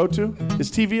else to go to? Is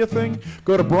TV a thing?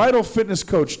 Go to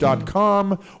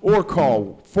bridalfitnesscoach.com or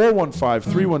call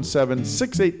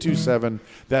 415-317-6827.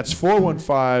 That's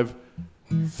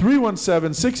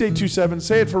 415-317-6827.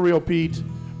 Say it for real, Pete.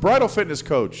 Bridal Fitness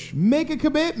Coach. Make a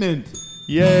commitment.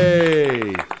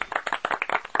 Yay.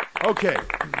 Okay.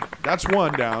 That's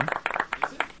one down.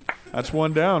 That's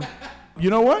one down. You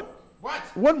know what? What?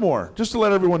 One more, just to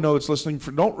let everyone know that's listening.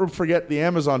 Don't forget the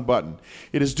Amazon button.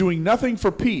 It is doing nothing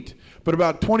for Pete, but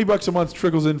about $20 a month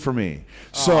trickles in for me.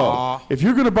 So if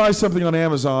you're going to buy something on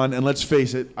Amazon, and let's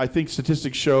face it, I think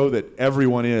statistics show that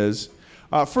everyone is.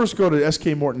 First, go to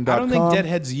skmorton.com. I don't think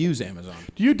deadheads use Amazon.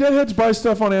 Do you deadheads buy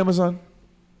stuff on Amazon?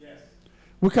 Yes.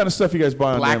 What kind of stuff you guys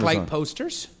buy on Amazon? Blacklight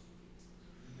posters?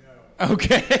 No.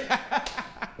 Okay.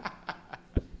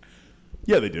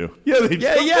 Yeah, they do. Yeah, they do.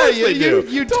 Yeah, Of course they do.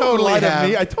 you Don't totally lie to have.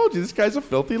 me. I told you this guy's a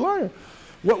filthy liar.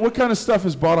 What kind of stuff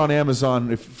is bought on Amazon?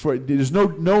 There's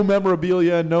no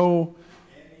memorabilia, no.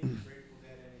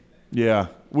 Yeah,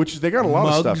 which they got a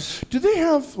lot of Mugs. stuff. Do they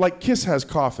have like Kiss has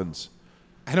coffins?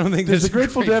 I don't think Does there's the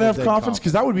Grateful Dead have coffins? coffin.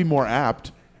 Because that would be more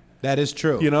apt. That is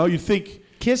true. You know, you think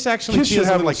Kiss actually Kiss should feels a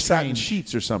have little like satin strange.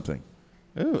 sheets or something.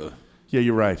 Ooh. Yeah,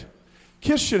 you're right.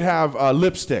 Kiss should have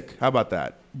lipstick. How about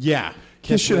that? Yeah.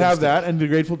 Kiss should have that, and the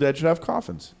Grateful Dead should have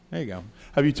coffins. There you go.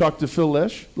 Have you talked to Phil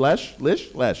Lesh? Lesh?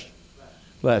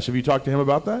 Have you talked to him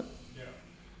about that? No.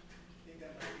 I think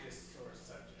that might be a sore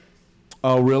subject.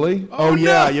 Oh, really? Oh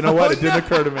yeah. You know what? It didn't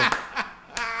occur to me.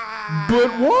 But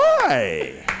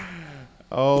why?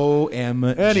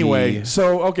 OMG. Anyway,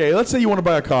 so okay, let's say you want to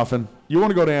buy a coffin. You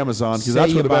want to go to Amazon because Say that's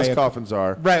you where the buy best a- coffins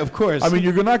are. Right, of course. I mean,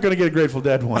 you're not going to get a Grateful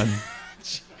Dead one.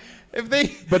 if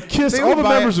they, But Kiss, they all would the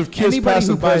buy members of Kiss, anybody past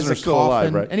who and buys present, a are still alive,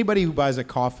 coffin- right? Anybody who buys a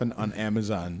coffin on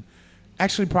Amazon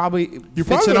actually probably You're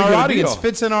fits probably in gonna our get a audience. deal.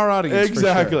 Fits in our audience. for sure.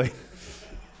 Exactly.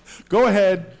 Go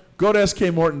ahead, go to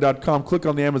skmorton.com, click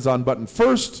on the Amazon button.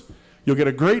 First, you'll get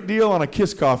a great deal on a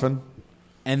Kiss coffin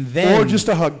And then or just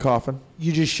a hug coffin.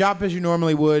 you just shop as you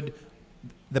normally would.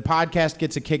 The podcast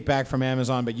gets a kickback from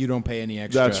Amazon, but you don't pay any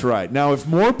extra. That's right. Now, if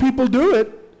more people do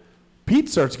it, Pete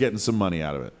starts getting some money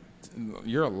out of it.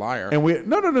 You're a liar. And we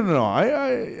no.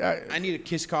 I need a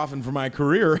Kiss coffin for my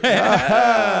career.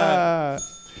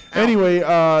 Anyway,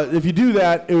 if you do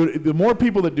that, the more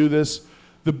people that do this,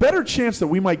 the better chance that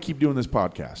we might keep doing this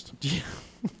podcast.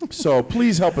 So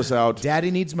please help us out.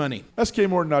 Daddy needs money.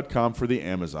 skmorton.com for the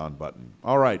Amazon button.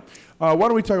 All right. Why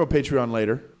don't we talk about Patreon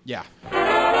later? Yeah.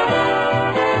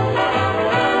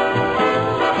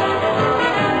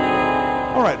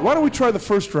 All right. Why don't we try the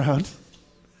first round?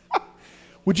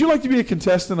 Would you like to be a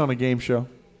contestant on a game show?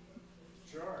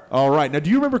 Sure. All right. Now, do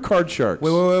you remember Card Sharks?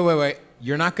 Wait.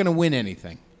 You're not going to win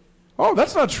anything. Oh,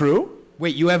 that's not true.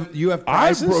 Wait, you have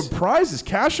prizes? Prizes,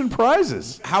 cash and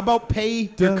prizes. How about pay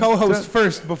your co-host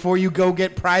first before you go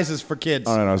get prizes for kids?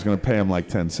 All right, I was going to pay him like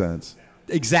 10 cents.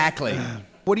 Exactly.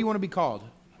 What do you want to be called?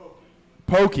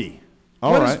 Pokey.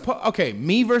 All What right. is okay,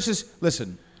 me versus.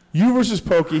 Listen, You versus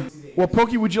Pokey. Well,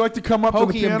 Pokey, would you like to come up to the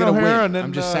Pokey, I'm piano gonna here? win. And then,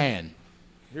 I'm just saying.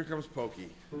 Here comes Pokey.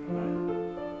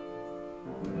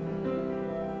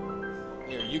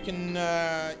 Here, you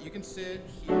can sit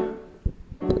here.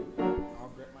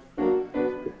 I'll grab my.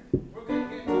 We're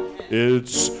gonna get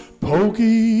It's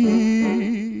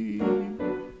Pokey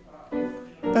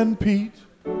and Pete.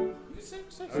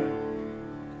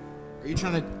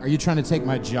 Are you trying to take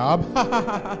my job?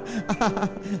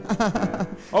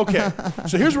 Okay,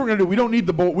 so here's what we're gonna do. We don't need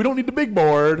the board. We don't need the big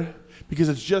board because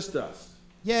it's just us.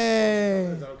 Yay!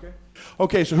 Okay.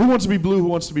 Okay, so who wants to be blue? Who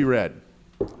wants to be red?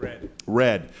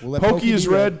 Red. We'll let Pokey Pokey is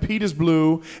be red. red. Pete is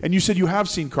blue. And you said you have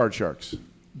seen Card Sharks.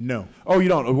 No. Oh, you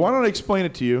don't. Why don't I explain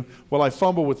it to you while I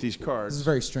fumble with these cards? This is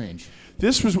very strange.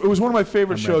 It was one of my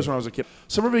favorite shows when I was a kid.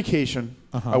 Summer vacation,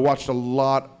 I watched a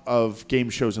lot of game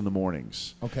shows in the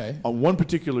mornings. Okay. On one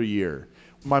particular year,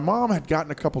 my mom had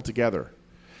gotten a couple together,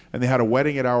 and they had a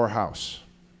wedding at our house,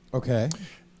 Okay.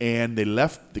 and they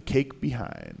left the cake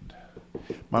behind.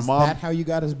 My Is mom. that how you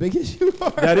got as big as you are?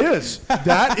 That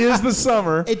is the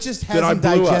summer. It just that I hasn't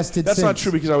blew up. digested That's not since.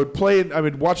 true because I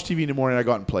would watch TV in the morning. I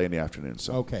go out and play in the afternoon.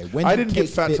 So Okay. When I did didn't get cake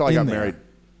fat fit until I got in there? married.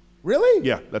 Really?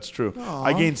 Yeah, that's true.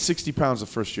 I gained 60 pounds the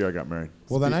first year I got married.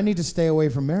 Well, then I need to stay away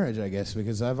from marriage, I guess,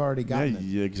 because I've already gotten it.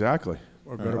 Yeah, exactly.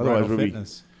 Or go to Otherwise Bridal we'd be-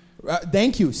 Fitness.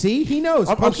 Thank you. See, he knows.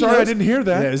 I'm Pokey sorry, I knows. didn't hear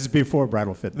that. Yeah, this is before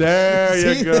Bridal Fitness. There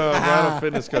you See? go, Bridal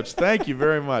Fitness Coach. Thank you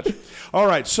very much. All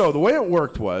right, so the way it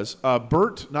worked was not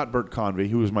Bert Convey,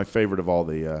 who was my favorite of all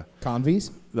the Convies?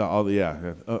 of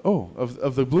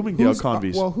the Bloomingdale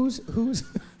Convies. Well,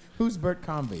 who's Bert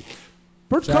Convey?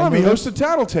 Bert should I Convey know hosted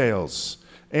Tattletales,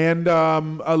 and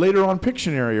later on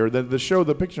Pictionary, or the show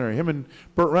The Pictionary. Him and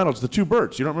Burt Reynolds, the two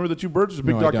Berts. You don't remember the two Berts? It was a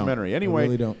big No, I don't. documentary. I Anyway,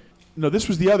 really don't. No, this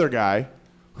was the other guy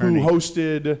who Ernie.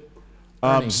 hosted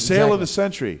Ernie, Sale of exactly. the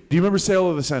Century. Do you remember Sale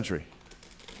of the Century?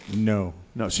 No.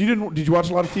 No. So you didn't? Did you watch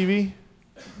a lot of TV?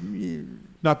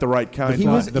 Not the right kind. He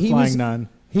was- The he Flying was- Nun.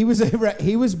 He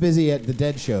was busy at the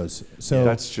Dead shows, so Yeah,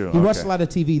 that's true. He watched Okay. a lot of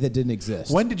TV that didn't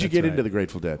exist. When did you That's get right. into the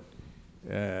Grateful Dead?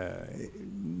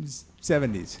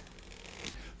 70s.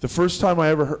 The first time I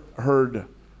ever heard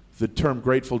the term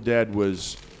Grateful Dead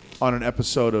was on an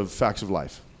episode of Facts of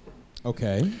Life.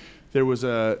 Okay. There was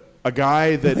a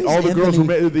guy that Why is all the girls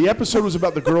were. Anthony- The episode was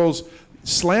about the girls'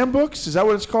 slam books. Is that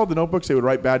what it's called? The notebooks. They would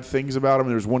write bad things about them.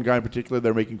 There was one guy in particular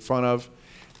they're making fun of,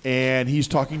 and he's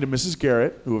talking to Mrs.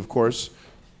 Garrett, who of course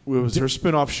was her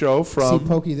spin-off show from. See,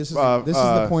 Pokey, this is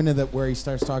the point of that where he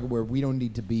starts talking where we don't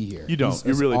need to be here. You don't. He's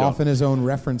You really off don't. in his own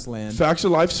reference land. Facts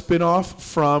of Life spin-off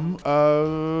from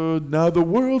Now the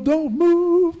World Don't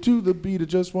Move to the Beat of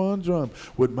Just One Drum.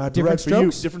 What might be right Different for you?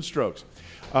 Strokes? Different Strokes.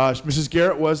 Mrs.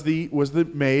 Garrett was the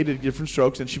maid at Different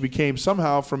Strokes, and she became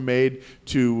somehow from maid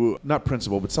to not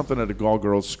principal, but something at a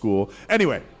all-girls school.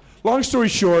 Anyway, long story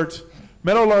short,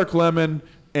 Meadowlark Lemon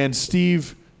and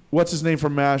Steve what's his name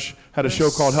from MASH had a show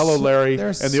called Hello Larry, and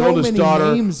there's the so oldest many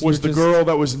daughter names was you're the just- girl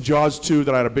that was in Jaws 2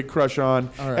 that I had a big crush on.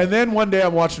 All right. And then one day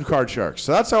I'm watching Card Sharks.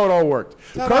 So that's how it all worked.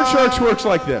 Card Sharks works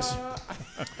like this.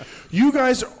 You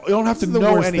guys don't have to This is the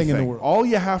know worst thing anything. in the world. All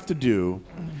you have to do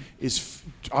is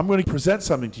I'm going to present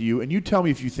something to you, and you tell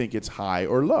me if you think it's high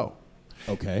or low.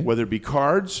 Okay. Whether it be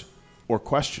cards or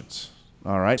questions.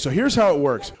 All right. So here's how it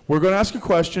works. We're going to ask a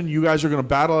question. You guys are going to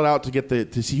battle it out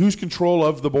to see who's control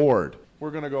of the board.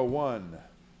 We're going to go 1,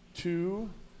 2,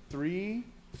 3,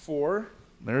 4.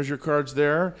 There's your cards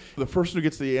there. The person who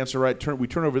gets the answer right, we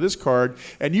turn over this card,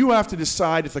 and you have to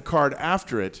decide if the card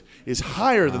after it is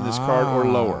higher than this card or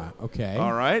lower. Okay.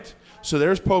 All right. So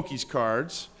there's Pokey's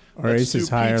cards. Or Let's Ace's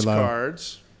do high or Pete's low.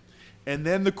 cards. And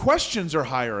then the questions are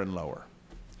higher and lower.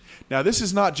 Now, this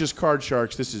is not just Card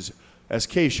Sharks. This is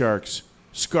SK Sharks,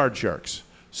 Scard Sharks.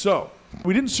 So,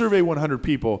 we didn't survey 100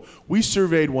 people. We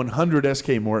surveyed 100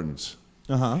 SK Mortons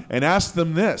and asked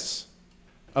them this.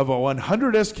 Of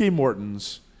 100 SK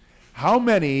Mortons, how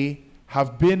many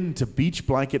have been to Beach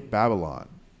Blanket Babylon?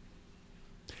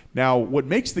 Now, what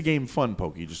makes the game fun,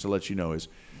 Pokey, just to let you know, is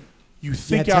you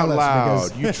think Yeah, out tell us, loud.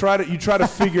 because- You try to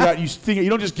figure it out. You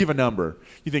don't just give a number.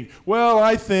 You think, well,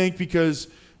 I think because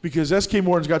SK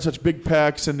Morton's got such big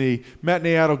pecs and the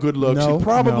matinee idol good looks, No, he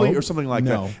probably no, or something like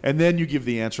no. that. And then you give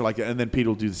the answer like that, and then Pete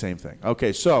will do the same thing.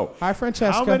 Okay, so Hi,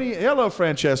 Francesca. Hello,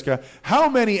 Francesca. How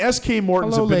many SK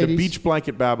Mortons Hello, have been ladies. to Beach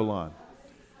Blanket Babylon?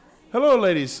 Hello,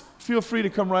 ladies. Feel free to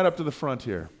come right up to the front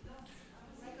here.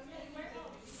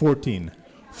 14.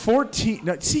 14.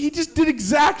 Now, see, he just did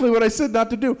exactly what I said not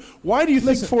to do. Why do you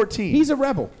think 14? He's a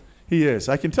rebel. He is.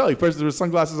 I can tell. He wears the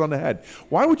sunglasses on the head.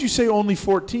 Why would you say only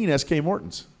 14 SK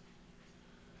Mortons?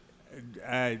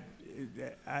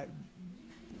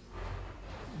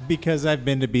 Because I've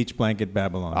been to Beach Blanket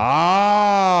Babylon.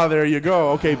 Ah, there you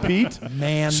go. Okay, Pete.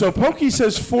 Man. So Pokey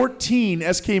says 14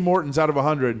 SK Mortons out of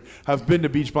 100 have been to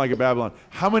Beach Blanket Babylon.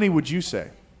 How many would you say?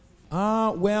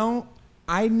 Well,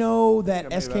 I know that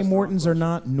maybe SK that's the Mortons wrong are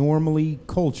not normally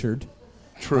cultured.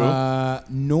 True.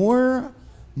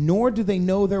 Nor do they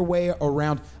know their way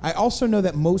around. I also know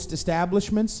that most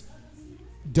establishments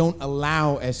don't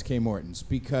allow SK Mortons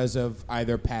because of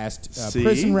either past See?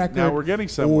 prison record Now we're getting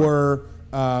somewhere.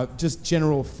 or just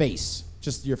general face.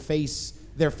 Just your face.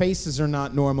 Their faces are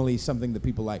not normally something that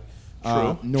people like,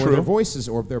 True. nor True. their voices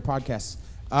or their podcasts.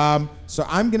 So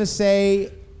I'm going to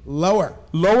say lower.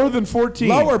 Lower than 14.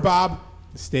 Lower, Bob.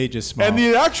 The stage is small. And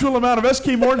the actual amount of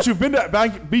SK Mortons who've been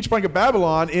to Beach Blanket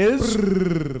Babylon is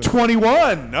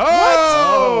 21.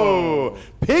 Oh!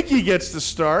 Pinky gets to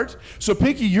start. So,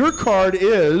 Pinky, your card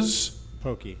is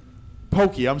Pokey.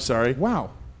 Pokey, I'm sorry.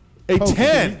 Wow. A Pokey.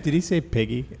 10. Did he say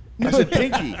piggy? I said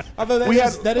Pinky. Although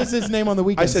that is his name on the I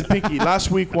weekend. said Pinky.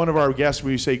 Last week, one of our guests,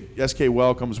 we say SK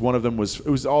Welcomes, one of them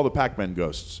was all the Pac-Man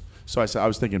ghosts. So I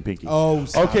was thinking Pinky. Oh,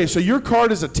 sorry. Okay, so your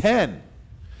card is a 10.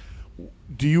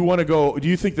 Do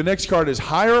you think the next card is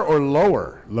higher or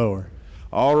lower? Lower.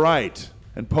 All right.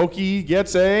 And Pokey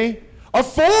gets a 4.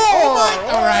 All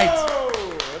right.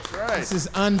 Oh, that's right. This is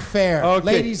unfair. Okay.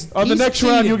 Ladies, On the he's next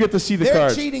round, cheating. you'll get to see the They're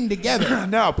cards. cheating together.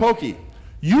 Now, Pokey,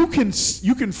 you can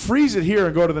freeze it here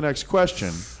and go to the next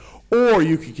question, or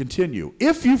you can continue.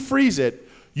 If you freeze it,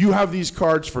 you have these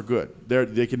cards for good.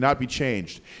 They cannot be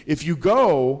changed. If you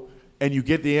go and you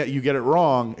get it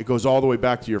wrong, it goes all the way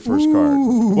back to your first card.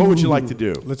 What would you like to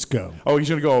do? Let's go. Oh, he's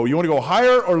gonna go. You want to go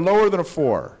higher or lower than a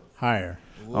 4? Higher.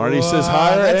 All right, he says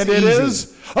higher, that's and it easy.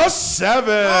 is a 7.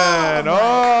 Oh,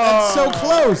 That's so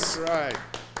close. right.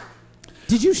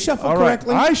 Did you shuffle All right.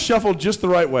 correctly? I shuffled just the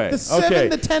right way. The 7, okay.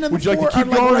 the 10, and the would you like 4 to keep are,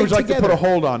 like, going, or right would you like to put a together.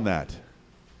 hold on that?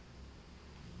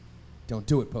 Don't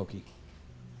do it, Pokey.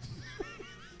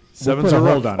 Sevens put a are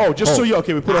hold right. on it. Oh, just so you we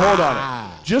put a hold on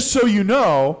Ah. it. Just so you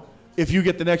know, if you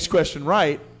get the next question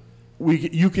right,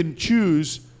 you can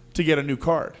choose to get a new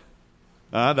card.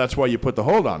 That's why you put the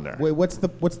hold on there. Wait, what's the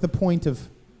point of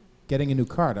getting a new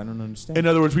card? I don't understand. In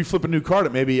other words, we flip a new card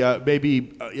at maybe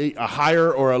a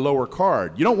higher or a lower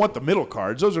card. You don't want the middle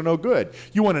cards; those are no good.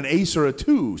 You want an ace or a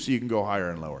 2, so you can go higher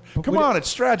and lower. Come would on, it's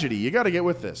strategy. You got to get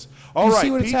with this. All you right,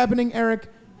 see what's Pete, happening, Eric?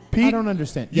 Pete, I don't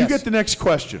understand. You Yes. get the next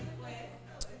question.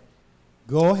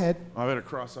 Go ahead. I better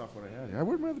cross off what I had here.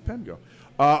 Where'd my other pen go?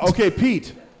 Okay,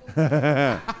 Pete.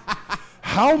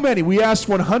 How many? We asked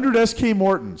 100 SK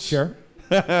Mortons. Sure.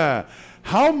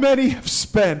 How many have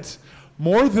spent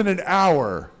more than an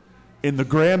hour in the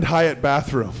Grand Hyatt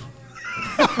bathroom?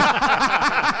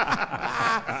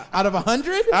 Out of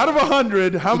 100? Out of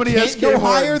 100, how many Can't SK go Mortons?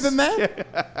 higher than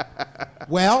that?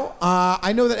 Well,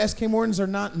 I know that SK Mortons are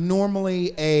not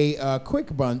normally a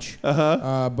quick bunch,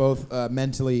 both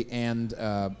mentally and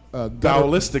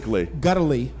Taoistically.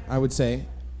 guttily, I would say.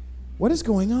 What is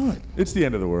going on? It's the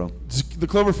end of the world. It's the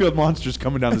Cloverfield monster's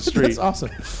coming down the street. That's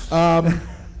awesome.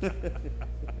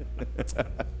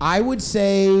 I would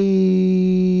say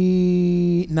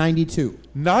 92.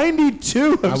 92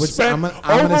 have I would say- spent I'm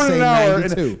gonna over say an hour.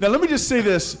 92. Now, let me just say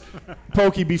this,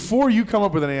 Pokey, before you come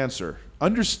up with an answer,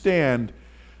 understand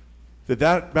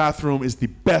that bathroom is the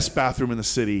best bathroom in the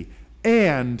city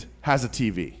and has a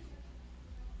TV.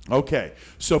 Okay,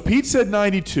 so Pete said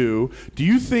 92. Do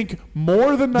you think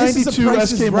more than This is a 92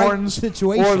 Price is SK Right Mortons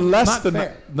situation. or less Not than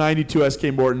fair. 92 SK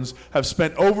Mortons have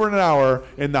spent over an hour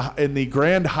in the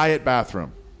Grand Hyatt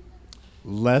bathroom?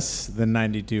 Less than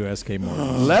 92 SK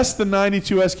Mortons. Less than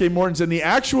 92 SK Mortons, and the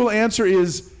actual answer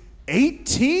is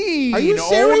 18. Are you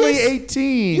Only serious?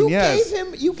 18. yes.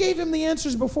 You gave him the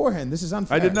answers beforehand. This is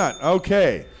unfair. I did not.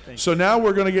 Okay. So now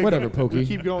we're going to get Whatever, Pokey.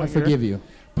 Keep going. I forgive here. you.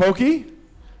 Pokey,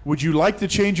 would you like to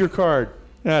change your card?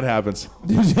 That happens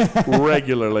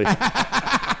regularly.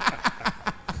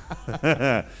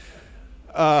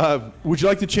 Would you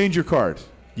like to change your card?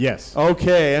 Yes.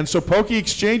 Okay, and so Pokey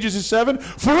exchanges his 7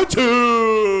 for a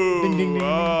 2. Ding, ding, ding.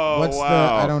 Oh, What's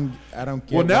wow. I don't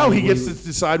get Well, now why he we- gets to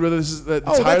decide whether this is it's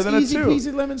Oh, higher that's than easy a 2.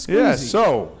 peasy lemon squeezy. Yes.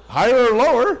 So higher or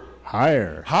lower?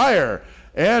 Higher. Higher.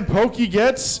 And Pokey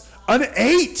gets an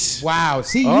 8. Wow.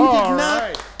 See, you All did not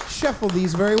right. shuffle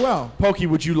these very well. Pokey,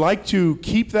 would you like to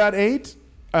keep that 8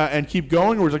 and keep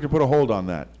going, or would you like to put a hold on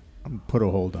that? Put a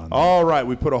hold on that. All right,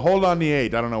 we put a hold on the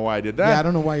 8. I don't know why I did that. Yeah, I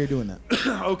don't know why you're doing that.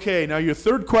 Okay, now your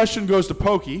third question goes to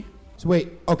Pokey. So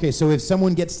wait, okay, so if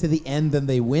someone gets to the end, then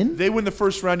they win? They win the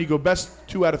first round. You go best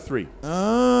 2 out of 3.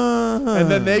 Uh-huh.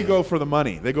 And then they go for the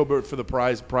money. They go for the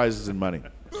prizes and money.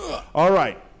 All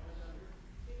right.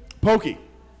 Pokey,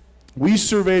 we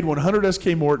surveyed 100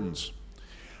 SK Mortons.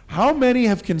 How many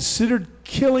have considered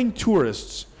killing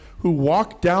tourists who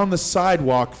walk down the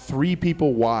sidewalk 3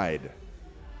 people wide?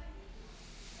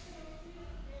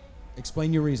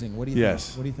 Explain your reasoning. What do you Yes.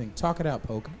 think? What do you think? Talk it out,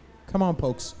 Poke. Come on,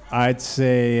 Pokes. I'd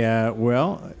say,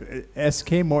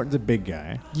 SK Morton's a big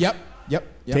guy. Yep.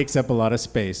 Takes up a lot of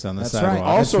space on the That's right. sidewalk.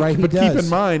 That's Also, right, he but keep does. in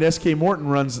mind, SK Morton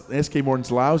runs SK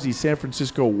Morton's lousy San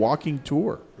Francisco walking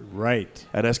tour Right.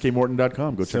 at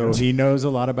skmorton.com. Go check So it out. he knows a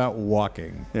lot about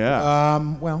walking. Yeah.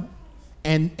 Well,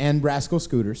 and Rascal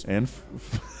Scooters. And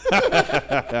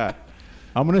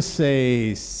I'm going to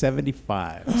say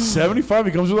 75. 75,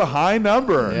 he comes with a high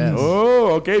number. Yes.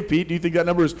 Oh, okay, Pete. Do you think that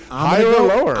number is higher gonna or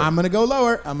go, lower? I'm gonna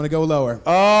go lower.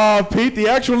 Oh, Pete, the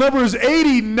actual number is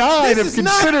 89 This have is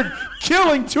not- considered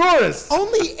killing tourists.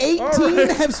 Only 18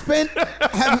 have spent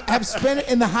it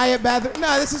in the Hyatt bathroom.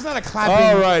 No, this is not a clapping.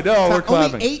 All right, no, we're Only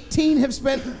clapping. 18 have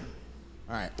spent.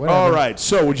 All right, whatever. All right,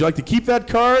 so would you like to keep that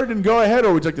card and go ahead,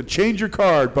 or would you like to change your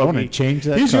card, Pokey? wanna change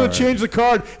that He's going card. to change the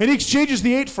card, and he exchanges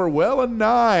the 8 for, well, a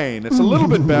 9. It's a little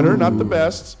bit better, not the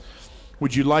best.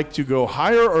 Would you like to go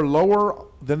higher or lower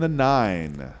than the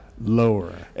 9?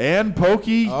 Lower. And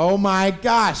Pokey. Oh my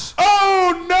gosh.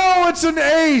 Oh, no, it's an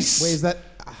ace. Wait, is that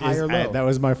high or low? That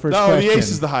was my first No, question. the ace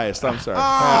is the highest. I'm sorry.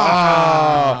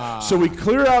 Ah. So we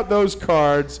clear out those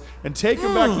cards and take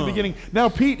them back to the beginning. Now,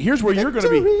 Pete, here's where you're going to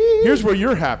be. Victory. Here's where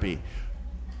you're happy.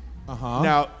 Uh-huh.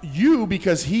 Now, you,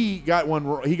 because he got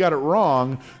it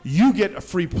wrong, you get a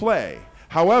free play.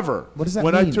 However, What does that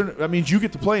when mean? that means you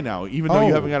get to play now, even though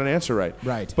you Oh. haven't got an answer right.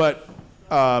 Right. But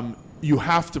you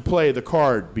have to play the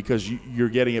card because you're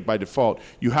getting it by default.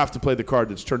 You have to play the card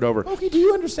that's turned over. Okay, do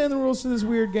you understand the rules to this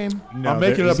weird game? No, I'm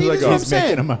making it up See, as I this is go. what I'm He's saying.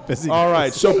 making them up as he All goes.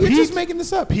 right, so You're Pete, just making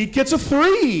this up. Pete gets a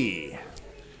 3.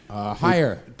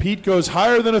 Higher. Pete goes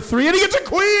higher than a 3, and he gets a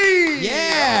queen.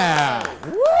 Yeah.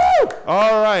 Woo!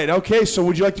 All right. Okay. So,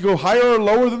 would you like to go higher or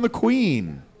lower than the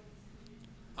queen?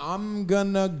 I'm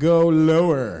gonna go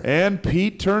lower. And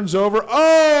Pete turns over.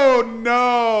 Oh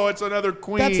no! It's another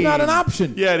queen. That's not an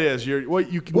option. Yeah, it is.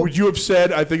 Would you have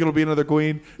said? I think it'll be another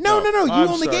queen. No. You I'm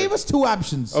only sorry. gave us 2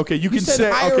 options. Okay, you can said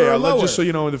say. higher Okay, or lower. just so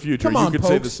you know in the future, Come on, you can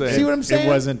say the Pokes. same. See what I'm saying? It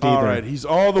wasn't either. All right. He's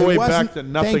all the It way wasn't- back to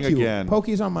nothing thank you. again.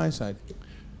 Pokey's on my side.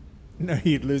 No,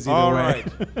 you'd lose either All way.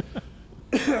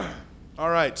 right. All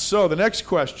right. So the next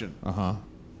question.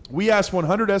 We asked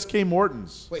 100 SK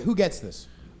Mortons. Wait, who gets this?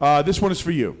 This one is for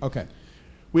you. Okay.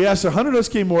 We asked 100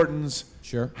 SK Mortons.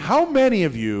 Sure. How many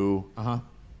of you Uh-huh.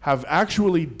 have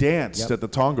actually danced Yep. at the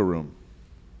Tonga Room?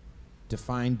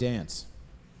 Define dance.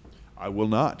 I will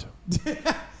not.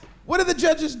 What are the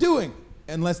judges doing?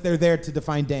 Unless they're there to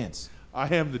define dance. I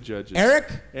am the judges. Eric?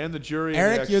 And the jury. and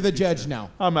Eric, you're the executioner. judge now.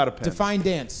 I'm out of pen. Define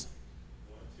dance.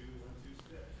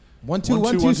 1 1 2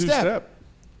 1 2 step.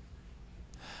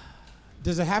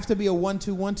 Does it have to be a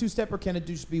 1-2-1-2 step, or can it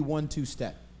just be 1-2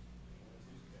 step?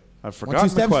 I've forgotten 1-2 the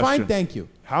step's question. fine. Thank you.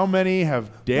 How many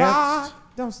have danced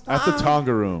Don't at the stop,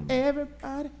 Tonga Room?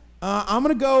 everybody. I'm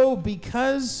gonna go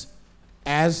because,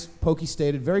 as Pokey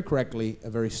stated very correctly,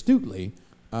 very astutely,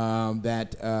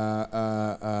 that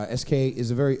SK is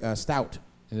a very stout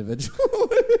individual.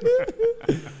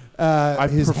 I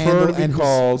his prefer handle to be and his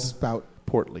called spout.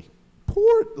 portly.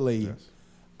 Portly.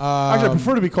 Actually, I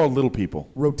prefer to be called little people.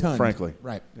 Rotund. Frankly.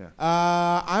 Right. Yeah.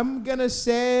 I'm going to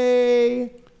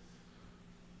say...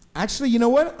 Actually, you know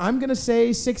what? I'm going to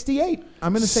say 68.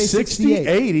 I'm going to say 68.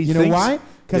 68, he You know thinks- why?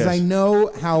 Because Yes. I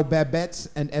know how Babette's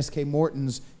and SK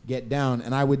Morton's get down.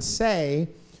 And I would say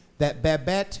that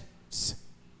Babette's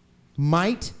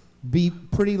might be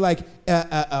pretty like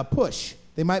a push.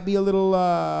 They might be a little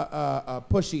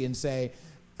pushy and say,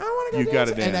 I want to go You dance.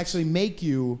 gotta And dance. actually make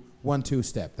you 1-2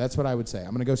 step. That's what I would say.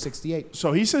 I'm going to go 68.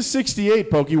 So he says 68,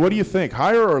 Pokey. What do you think?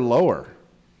 Higher or lower?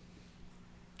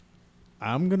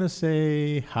 I'm going to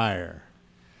say higher.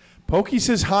 Pokey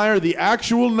says higher. The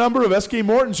actual number of SK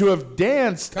Mortons who have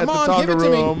danced Come at on, the Tonga give it to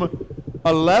me. Room,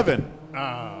 11.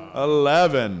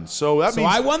 11. So that So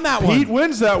means I won that one. Pete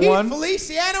wins that Pete one.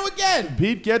 Feliciano again.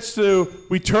 Pete gets to,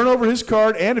 we turn over his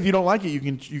card, and if you don't like it, you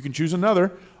can choose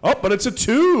another. Oh, but it's a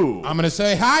 2. I'm going to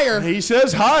say higher. He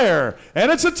says higher,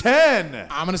 and it's a 10.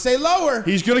 I'm going to say lower.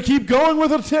 He's going to keep going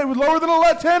with a 10, with lower than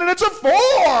a 10, and it's a 4.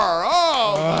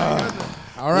 Oh, my goodness.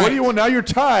 All right. What do you want? Now you're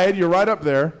tied. You're right up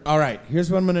there. All right. Here's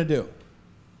what I'm going to do.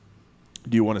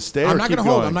 Do you want to stay I'm or not keep gonna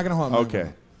hold. going? I'm not gonna hold.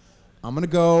 Okay. I'm going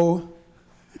to go.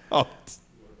 Oh.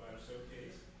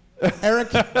 Eric,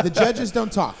 the judges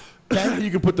don't talk. Okay?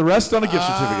 You can put the rest on a gift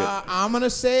certificate. I'm going to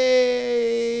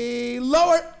say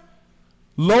lower.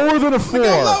 Lower than a 4. I'm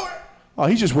gonna go lower. Oh,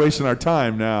 he's just wasting our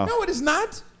time now. No, it is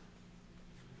not.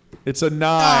 It's a 9,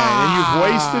 and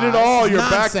you've wasted it all. this is You're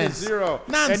back nonsense. to 0.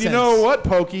 Nonsense. And you know what,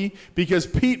 Pokey? Because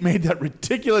Pete made that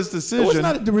ridiculous decision. It was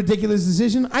not a ridiculous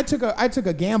decision. I took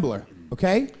a gambler.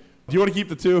 Okay? Do you want to keep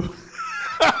the 2?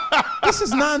 This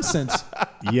is nonsense.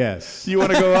 Yes. Do you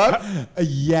want to go up?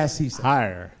 Yes, he said.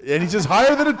 Higher. And he's just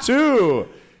higher than a 2.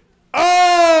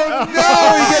 Oh, no, he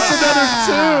gets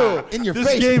another 2. In your this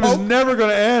face, game is Poke. never going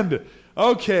to end.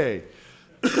 Okay.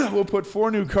 We'll put 4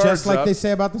 new cards Just like up. they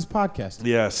say about this podcast.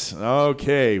 Yes.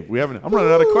 Okay. I'm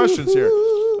running out of questions here.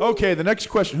 Okay, the next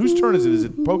question. Whose turn is it? Is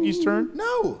it Pokey's turn?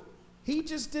 No. He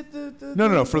just did the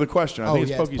No, for the question. I think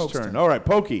it's yeah, Pokey's Poke's turn. turn. All right,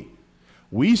 Pokey.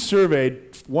 We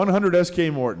surveyed 100 SK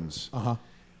Mortons. Uh-huh.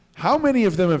 How many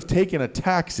of them have taken a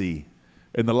taxi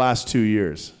in the last 2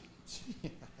 years?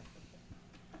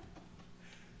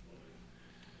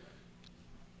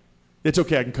 It's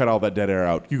okay. I can cut all that dead air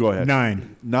out. You go ahead.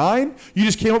 9. 9? You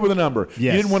just came up with a number. Yes.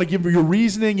 You didn't want to give your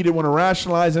reasoning. You didn't want to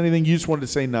rationalize anything. You just wanted to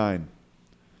say 9.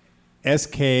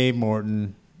 SK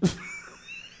Morton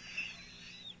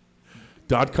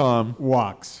 .com.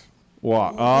 walks.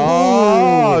 Wow.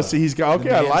 Oh, see, he's got. Okay,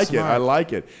 I man's like it. smart. I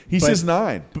like it. He But- says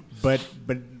 9.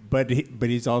 But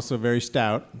he's also very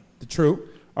stout. The true.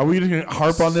 Are we going to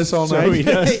harp on this all So night? he,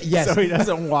 does, Yes. so he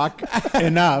doesn't walk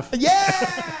enough.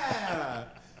 Yeah.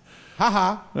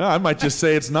 Haha. Yeah, I might just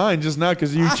say it's 9 just now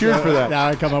because you cheered for that. Now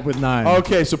I come up with 9.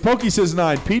 Okay, so Pokey says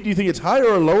 9. Pete, do you think it's higher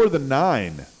or lower than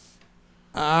 9?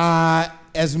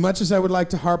 As much as I would like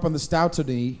to harp on the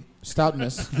stoutness,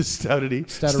 The stoutity.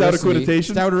 Stout stoutericity,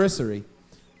 equitation. stoutericery,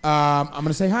 I'm going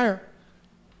to say higher.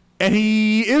 And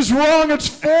he is wrong. It's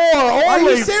 4.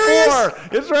 Only you serious? 4.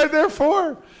 It's right there,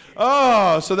 4.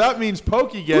 Oh, so that means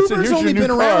Pokey gets it. Uber's Here's only your new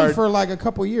been around card. for like a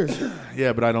couple years.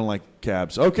 Yeah, but I don't like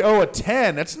cabs. Okay. Oh, a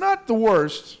 10. That's not the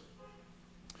worst.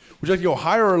 Would you like to go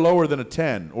higher or lower than a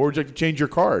 10? Or would you like to change your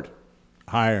card?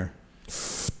 Higher.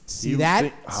 See You that?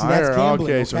 think- See, that's higher.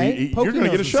 gambling, Okay, so okay? you're Pokey going to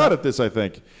get a knows shot what's at this, I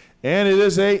think. And it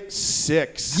is a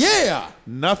 6. Yeah.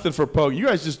 Nothing for Pokey. You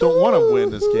guys just don't want to win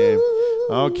this game.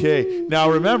 Okay. Now,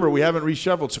 remember, we haven't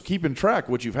reshuffled, so keeping track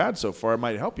what you've had so far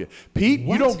might help you. Pete,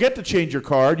 you don't get to change your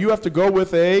card. You have to go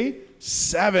with a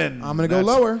 7. I'm gonna go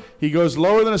lower. He goes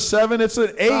lower than a 7. It's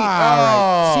an 8.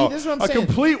 right. Oh, See, this is what I'm a saying.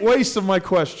 complete waste of my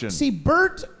question. See,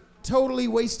 Bert totally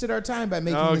wasted our time by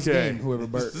making this game, whoever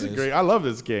Bert This is. is great. I love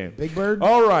this game. Big Bird?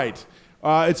 All right.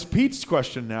 It's Pete's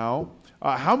question now.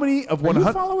 How many of Are you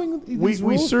 100? following these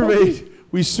we rules,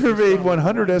 surveyed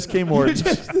 100 SK Mortons.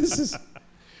 This is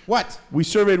what? We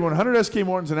surveyed 100 SK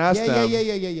Mortons and asked them.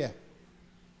 Yeah.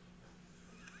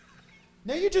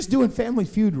 Now you're just doing Family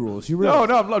Feud rules. You really?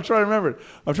 No, I'm trying to remember it.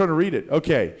 I'm trying to read it.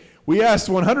 Okay. We asked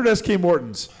 100 SK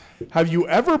Mortons, have you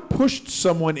ever pushed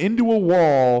someone into a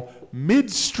wall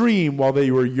midstream while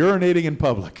they were urinating in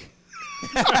public?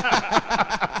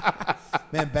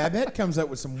 Man, Babette comes up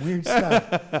with some weird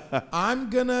stuff. I'm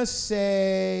gonna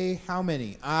say how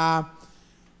many?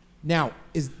 Now,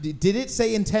 did it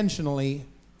say intentionally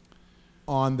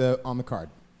on the card?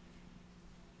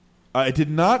 It did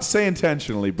not say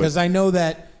intentionally, but Because I know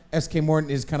that S.K. Morton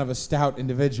is kind of a stout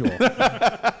individual,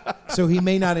 so he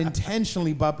may not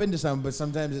intentionally bump into something. But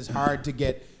sometimes it's hard to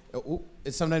get.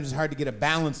 Sometimes it's hard to get a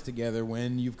balance together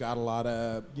when you've got a lot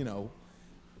of,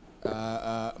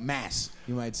 mass,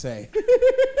 you might say.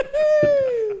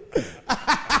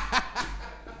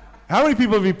 how many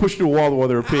people have you pushed to a wall while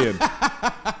they were peeing?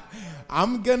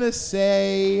 I'm gonna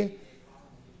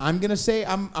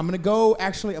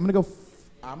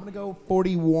go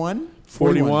 41.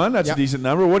 41. That's Yep. a decent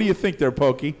number. What do you think there,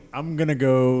 Pokey? I'm going to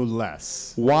go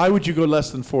less. Why would you go less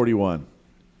than 41?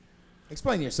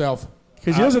 Explain yourself.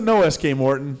 Because he doesn't know S.K.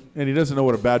 Morton, and he doesn't know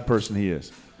what a bad person he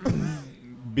is.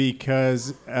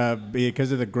 Because of the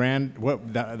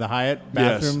the Hyatt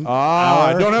bathroom. Yes.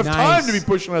 I don't have Nice. time to be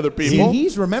pushing other See, people.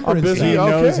 he's remembering I'm busy. stuff. He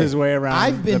knows Okay. his way around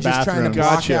I've been the just trying to bathroom.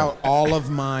 block Gotcha. out all of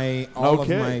my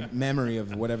Okay. memory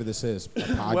of whatever this is. A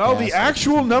podcast Well, the or-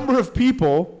 actual number of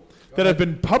people that have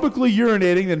been publicly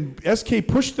urinating and SK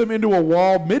pushed them into a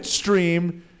wall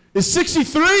midstream is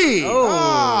 63.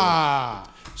 Ah!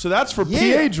 So that's for Yeah.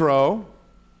 Pietro.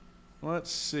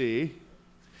 Let's see.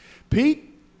 Pete,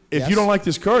 if Yes? you don't like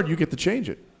this card, you get to change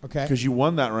it. Okay. Because you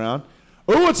won that round.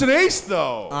 Oh, it's an ace,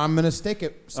 though. I'm gonna stick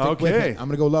with Okay. it. I'm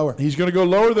gonna go lower. He's going to go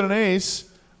lower than an ace.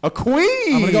 A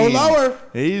queen. I'm gonna go lower.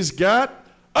 He's got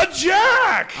a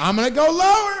jack. I'm gonna go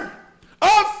lower. A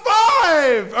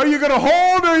 5! Are you going to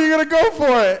hold or are you going to go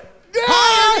for it? Yeah!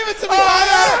 Higher, give it to me, Oh,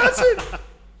 higher. that's it.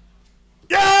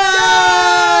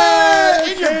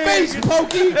 Yeah! In your face,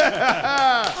 Pokey.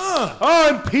 Oh,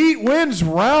 and Pete wins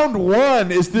round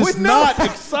 1. Is this Wait, not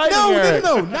exciting, No, Eric?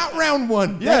 no, not round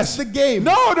 1. Yes. That's the game.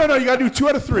 No. You got to do 2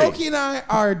 out of 3. Pokey and I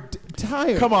are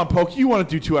tired. Come on, Pokey. You want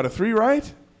to do 2 out of 3,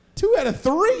 right? 2 out of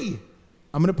 3.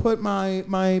 I'm gonna put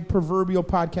my proverbial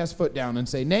podcast foot down and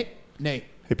say, Nate. Hey,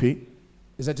 Pete.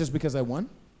 Is that just because I won?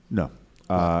 No.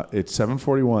 It's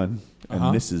 7:41,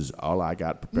 and this is all I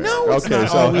got prepared. No, it's okay,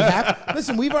 not so all we have.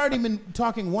 Listen, we've already been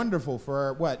talking wonderful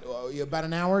for what? About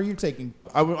an hour? You're taking.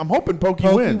 I'm hoping Pokey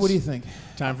Pokey, wins. what do you think?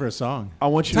 Time for a song. I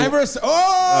want you Time to. for us.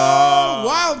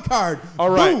 Wild card. All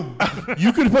right. Boom.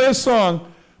 You can play a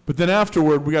song, but then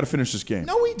afterward, we got to finish this game.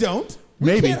 No, we don't.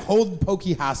 Maybe. We can't hold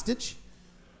Pokey hostage.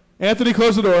 Anthony,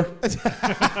 close the door.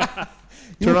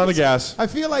 Turn on the gas. I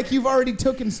feel like you've already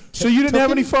taken. So you didn't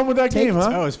have any fun with that game, huh?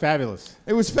 Oh, it's fabulous.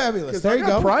 It was fabulous. There I you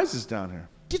got go. prizes down here.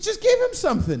 You just give him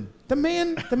something. The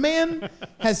man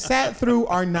has sat through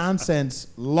our nonsense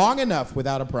long enough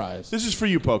without a prize. This is for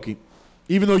you, Pokey.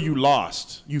 Even though you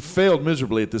lost, you failed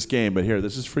miserably at this game, but here,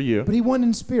 this is for you. But he won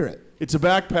in spirit. It's a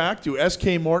backpack to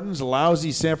S.K. Morton's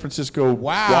lousy San Francisco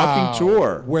Wow. walking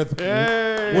tour. Worth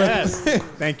Yes.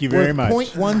 Thank you very much.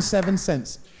 0.17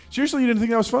 cents. Seriously, you didn't think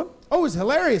that was fun? Oh, it was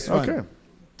hilarious fun. Okay.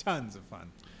 Tons of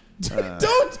fun.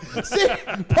 Don't see,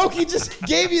 Pokey just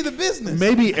gave you the business.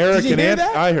 Maybe Eric Did you and hear Anthony.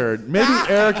 that? I heard. Maybe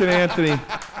Eric and Anthony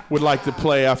would like to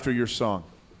play after your song.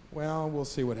 Well, we'll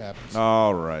see what happens.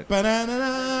 All right. You're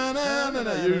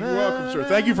welcome, sir.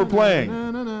 Thank you for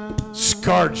playing.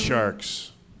 Scarred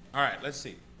Sharks. All right, let's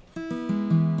see.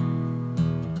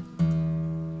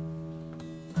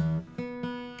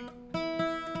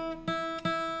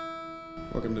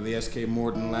 Welcome to the S.K.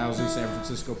 Morton Lousy San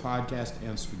Francisco podcast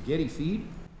and spaghetti feed.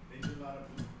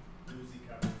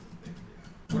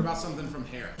 What about something from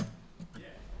Hair?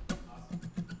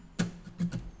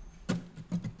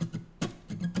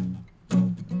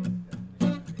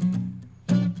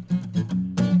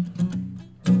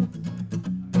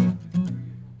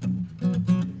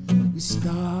 We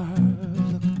start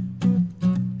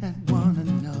looking at one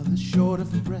another, short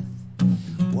of breath,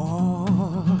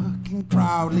 walking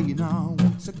proudly on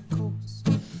Windsor Coast,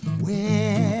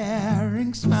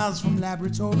 wearing smiles from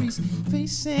laboratories,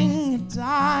 facing a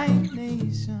dying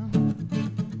nation,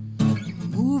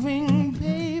 moving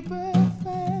paper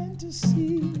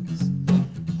fantasies,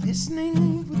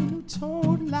 listening for the new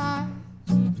told lies,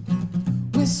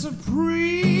 with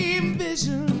supreme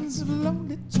visions of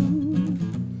longitude.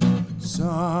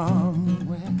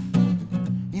 Somewhere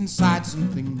inside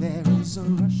something there is a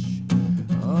rush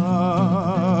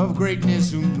of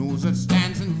greatness. Who knows what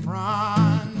stands in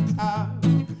front of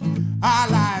our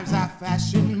lives? I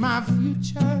fashion my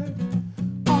future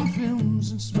on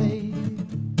films and space.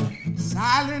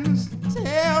 Silence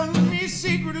tells me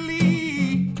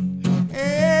secretly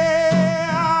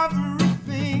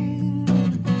everything,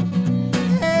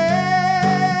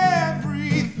 everything.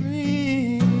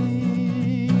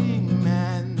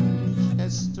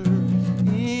 Manchester,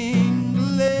 England.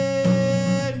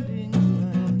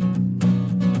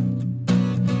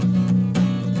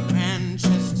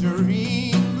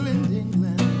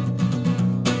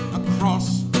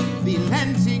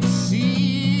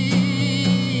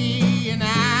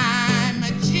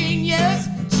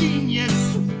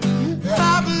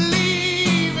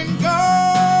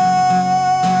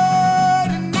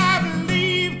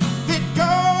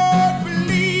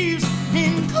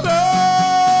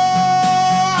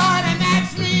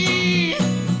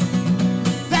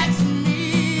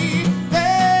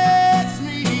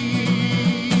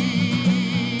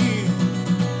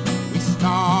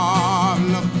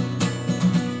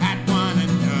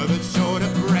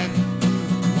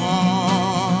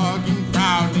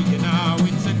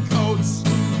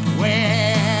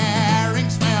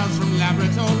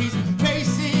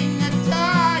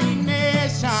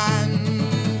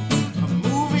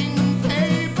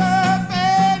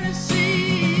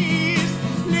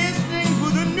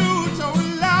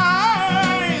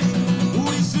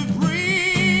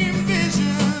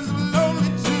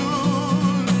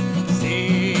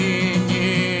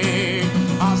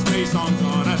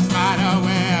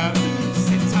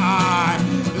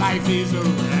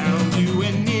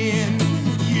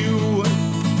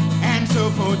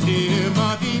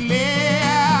 Timothy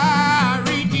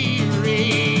Leary,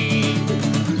 dearie.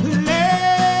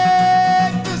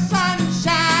 Let the sun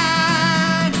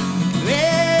shine.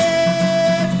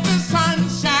 Let the sun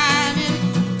shine in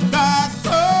the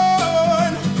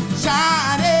sun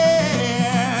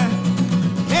shining.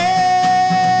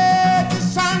 Let the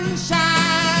sun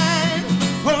shine.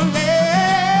 Oh,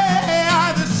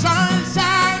 let the sun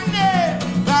shine.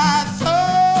 The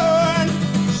sun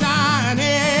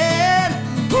shining.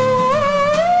 Ooh,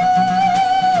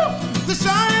 the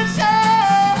sun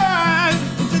shine.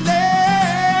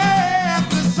 Let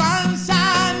the sun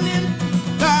shine in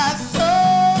the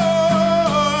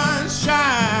sun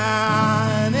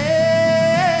shining.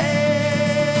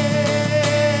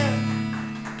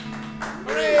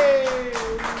 Hooray!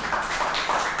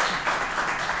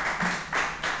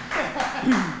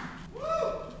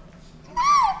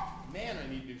 Man, I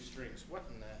need new strings. What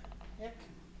in the heck?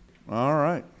 All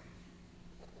right.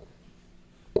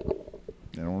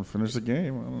 I don't want to finish the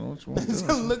game. I don't know what you want to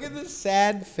do. Look at this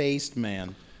sad-faced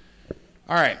man.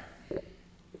 All right.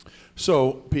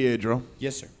 So, Pietro,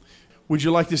 Yes, sir. would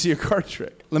you like to see a card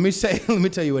trick? Let me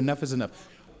tell you, enough is enough.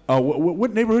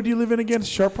 What neighborhood do you live in again?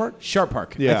 Sharp Park? Sharp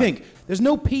Park. Yeah. I think there's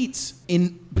no Pete's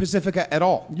in Pacifica at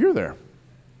all. You're there.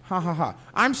 Ha ha ha.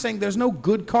 I'm saying there's no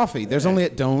good coffee. There's only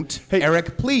don't. Hey.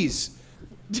 Eric, please.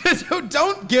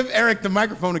 Don't give Eric the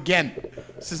microphone again.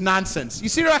 This is nonsense. You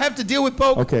see what I have to deal with,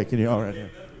 Poke? Okay, can you? All right.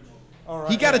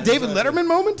 He got a David Letterman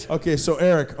moment? Okay, so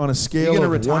Eric, on a scale You of gonna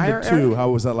 1 retire, to 2, Eric? how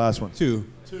was that last one? 2.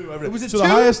 Was it So two? the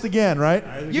highest again, right?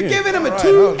 You're giving him a All right. 2,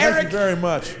 Oh, thank Eric? you very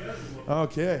much.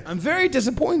 Okay. I'm very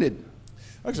disappointed.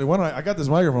 Actually, why don't I got this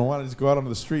microphone. Why don't I just go out onto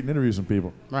the street and interview some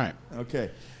people? Right.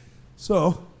 Okay.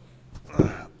 So,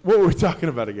 what were we talking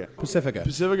about again? Pacifica.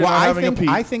 Pacifica not having a Pete.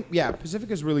 I think, yeah,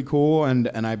 Pacifica's really cool, and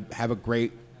I have a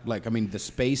great, the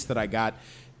space that I got,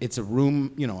 it's a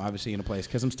room, obviously in a place,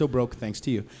 because I'm still broke, thanks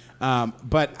to you.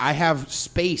 But I have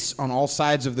space on all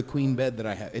sides of the queen bed that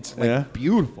I have. It's, Yeah?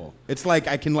 beautiful. It's like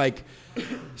I can,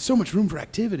 so much room for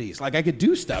activities. Like, I could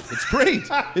do stuff. It's great.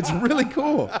 It's really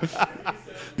cool.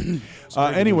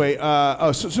 Anyway, so I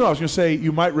was going to say,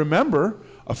 you might remember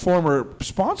a former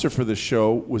sponsor for this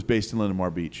show was based in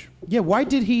Lindenmar Beach. Yeah, why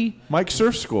did Mike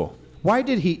Surf School.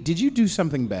 did you do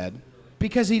something bad?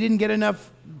 Because he didn't get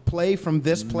enough play from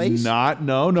this place?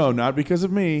 Not because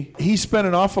of me. He spent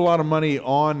an awful lot of money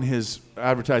on his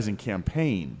advertising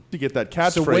campaign to get that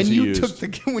catchphrase So when he you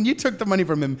used. when you took the money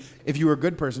from him, if you were a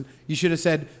good person, you should have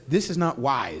said, "This is not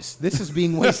wise. This is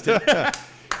being wasted."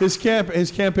 His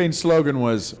campaign slogan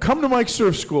was, "Come to Mike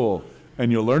Surf School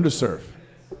and you'll learn to surf."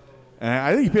 And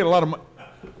I think he paid a lot of money.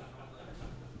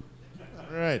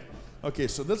 All right. Okay,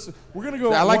 so we're gonna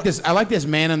go. I like this. I like this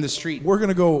man on the street. We're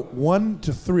gonna go 1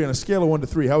 to 3 on a scale of 1 to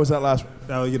 3. How was that last one?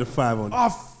 I'll get a 5 on. A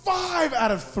 5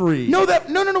 out of 3. No.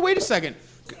 Wait a second.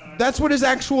 That's what his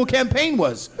actual campaign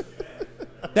was.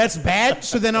 That's bad.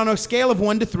 So then, on a scale of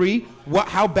 1 to 3,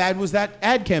 how bad was that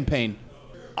ad campaign?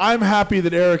 I'm happy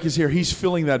that Eric is here. He's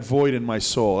filling that void in my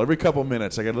soul. Every couple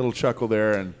minutes, I get a little chuckle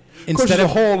there, and of course, there's a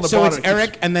hole in the so bottom. it's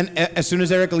Eric, and then as soon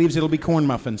as Eric leaves, it'll be corn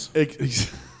muffins.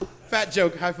 It- Fat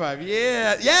joke. High five.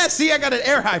 Yeah. Yeah. See, I got an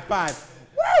air high five.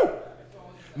 Woo!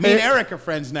 Me and Eric are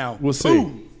friends now. We'll see.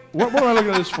 Boom. What am I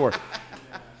looking at this for?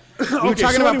 We were Okay,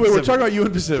 talking so about anyway, we're Pacifica. talking about you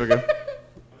in Pacifica.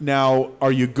 Now,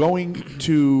 are you going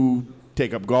to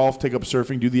take up golf, take up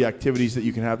surfing, do the activities that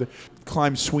you can have there?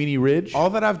 Climb Sweeney Ridge? All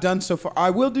that I've done so far, I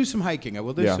will do some hiking. I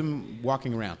will do Yeah. some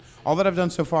walking around. All that I've done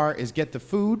so far is get the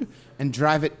food and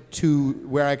drive it to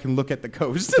where I can look at the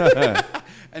coast.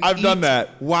 And I've done eat that.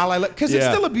 while I look, because it's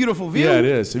Yeah. still a beautiful view. Yeah, it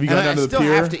is. Have you gone And down to I the still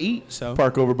pier? have to eat. So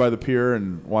Park over by the pier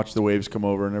and watch the waves come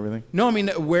over and everything? no, I mean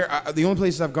where the only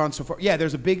places I've gone so far. Yeah,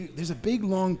 there's a big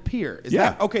long pier. Is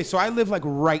Yeah. that okay? So I live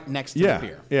right next to Yeah, the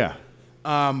pier. yeah.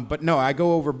 But no, I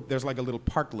go over. There's a little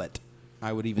parklet.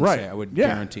 I would even Right. say I would yeah.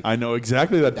 guarantee. I know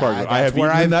exactly that park. I That's have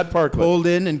where eaten in I've that parklet. pulled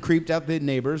in and creeped out the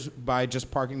neighbors by just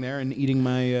parking there and eating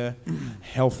my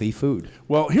healthy food.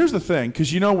 Well, here's the thing,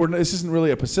 because this isn't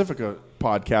really a Pacifica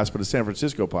podcast, but a San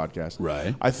Francisco podcast.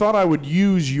 Right. I thought I would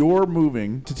use your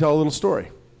moving to tell a little story.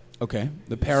 Okay.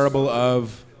 The parable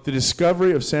of. The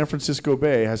discovery of San Francisco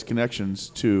Bay has connections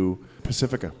to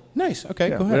Pacifica. Nice. Okay,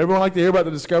 Yeah. go Would ahead. everyone like to hear about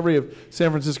the discovery of San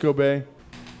Francisco Bay?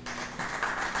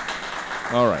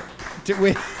 All right.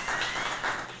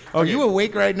 Are you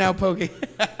awake right now, Pokey?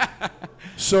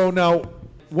 So now,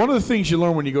 one of the things you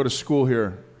learn when you go to school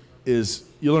here is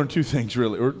you learn 2 things,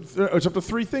 really. Or it's up to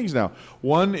 3 things now.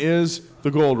 One is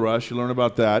the gold rush. You learn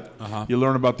about that. Uh-huh. You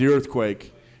learn about the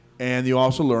earthquake. And you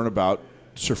also learn about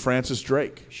Sir Francis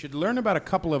Drake. Should learn about a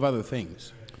couple of other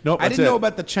things. Nope, I that's didn't know it.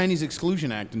 about the Chinese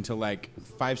Exclusion Act until like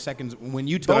 5 seconds when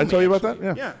you Did told I me. tell you about actually.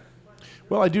 that? Yeah.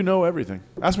 Well, I do know everything.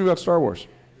 Ask me about Star Wars.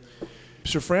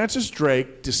 Sir Francis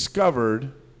Drake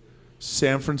discovered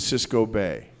San Francisco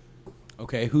Bay.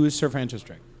 Okay, who is Sir Francis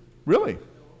Drake? Really?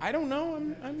 I don't know.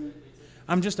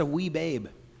 I'm just a wee babe.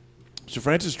 Sir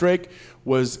Francis Drake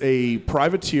was a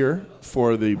privateer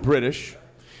for the British,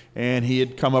 and he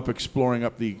had come up exploring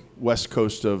up the west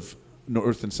coast of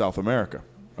North and South America,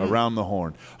 around the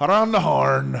Horn. Around the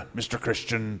Horn, Mr.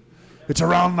 Christian. It's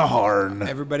around the Horn.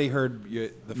 Everybody heard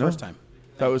you the first time.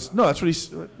 That's what he's.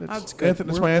 That's good. That's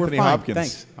We're- why we're Anthony fine. Hopkins.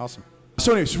 Thanks. Awesome.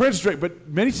 So anyway, Sir Francis Drake, but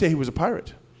many say he was a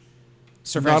pirate.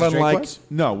 Sir Not Francis Drake unlike was?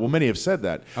 no, well, many have said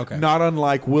that. Okay. Not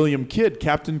unlike William Kidd,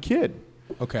 Captain Kidd,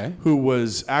 Okay. who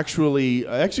was actually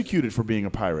executed for being a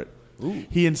pirate.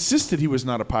 He insisted he was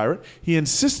not a pirate. He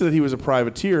insisted that he was a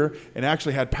privateer and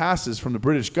actually had passes from the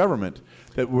British government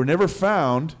that were never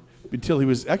found until he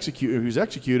was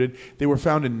executed. They were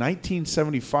found in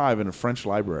 1975 in a French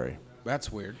library.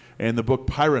 That's weird. And the book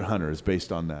Pirate Hunter is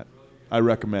based on that. I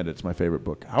recommend it. It's my favorite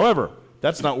book. However,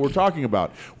 that's not what we're talking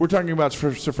about. We're talking about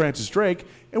Sir Francis Drake,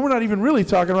 and we're not even really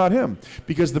talking about him,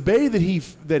 because the bay that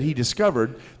he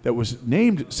discovered that was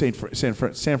named San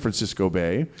Francisco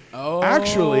Bay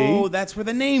actually that's where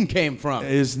the name came from.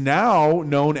 is now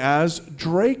known as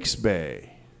Drake's Bay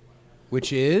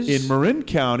Which is in Marin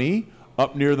County,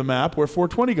 up near the map where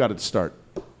 420 got its start.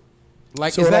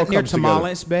 like so is it all that near comes together.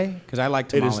 Tamales Bay? Because I like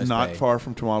Tamales Bay. It is not far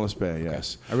from Tamales Bay,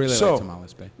 yes. I really so, like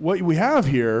Tamales Bay. What we have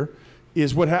here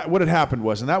is what had happened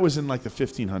was, and that was in like the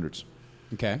 1500s.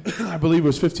 Okay. I believe it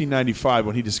was 1595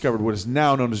 when he discovered what is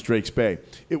now known as Drake's Bay.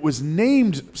 It was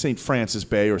named St. Francis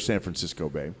Bay or San Francisco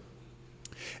Bay.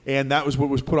 And that was what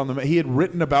was put on the map. He had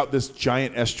written about this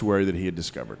giant estuary that he had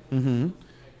discovered. Mm-hmm.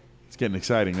 It's getting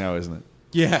exciting now, isn't it?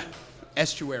 Yeah.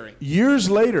 Estuary. Years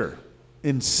later,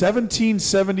 in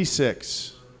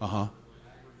 1776,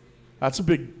 that's a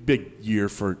big year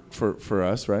for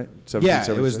us, right? Yeah,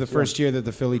 it was the 1776, first year that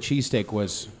the Philly cheesesteak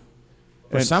was.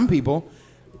 For And- some people.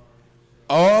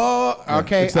 Oh,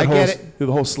 okay. It's that I whole, get it.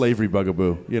 The whole slavery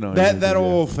bugaboo, you know. That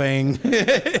old thing.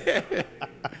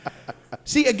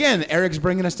 See, again, Eric's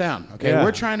bringing us down. Okay, Yeah.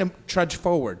 we're trying to trudge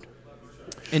forward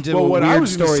into Well, a what weird I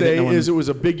was going story to that say no one- is it was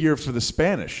a big year for the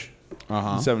Spanish in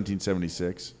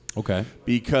 1776 okay.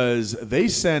 because they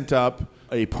sent up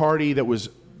a party that was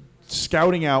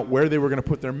scouting out where they were going to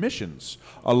put their missions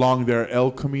along their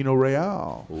El Camino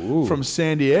Real from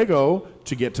San Diego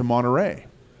to get to Monterey.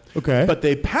 Okay. But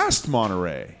they passed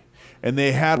Monterey, and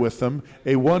they had with them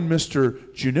a one Mr.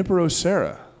 Junipero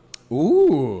Serra.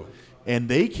 Ooh. And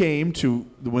they came to,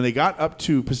 when they got up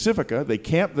to Pacifica, they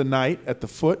camped the night at the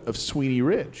foot of Sweeney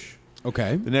Ridge.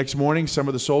 Okay. The next morning, some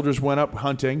of the soldiers went up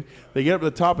hunting. They get up to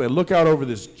the top, they look out over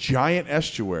this giant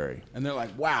estuary. And they're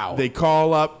like, wow. They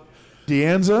call up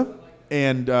Dianza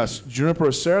and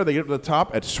Junipero Serra. They get up to the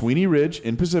top at Sweeney Ridge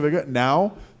in Pacifica.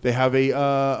 Now they have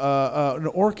an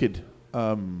orchid.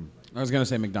 I was going to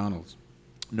say McDonald's.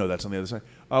 No, that's on the other side.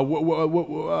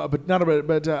 But not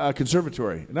a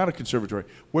conservatory. Not a conservatory.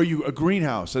 A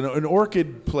greenhouse, an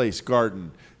orchid place,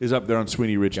 garden is up there on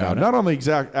Sweeney Ridge now. Got it. Not on the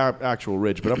exact actual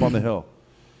ridge, but up on the hill.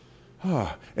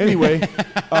 Anyway,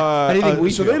 How do you think we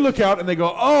so feel? they look out and they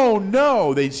go, "Oh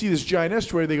no!" They see this giant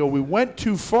estuary. They go, "We went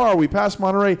too far. We passed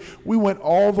Monterey. We went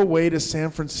all the way to San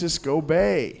Francisco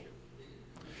Bay."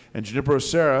 And Junipero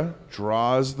Serra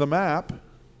draws the map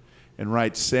and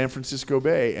writes San Francisco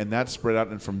Bay, and that's spread out.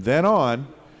 And from then on,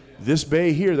 this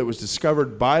bay here that was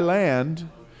discovered by land,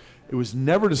 it was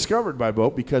never discovered by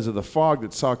boat because of the fog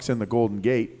that sucks in the Golden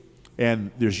Gate.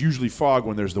 And there's usually fog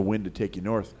when there's the wind to take you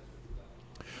north.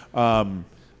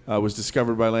 Was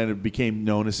discovered by land. It became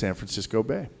known as San Francisco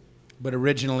Bay. But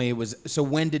originally it was. So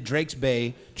when did Drake's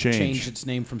Bay change its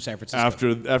name from San Francisco? After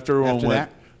everyone After went,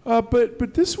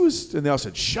 but this was, and they all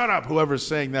said, "Shut up! Whoever's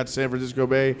saying that's San Francisco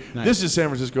Bay. Nice. This is San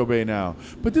Francisco Bay now.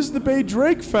 But this is the bay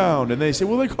Drake found." And they say,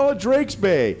 "Well, they call it Drake's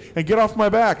Bay." And get off my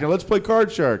back. Now let's play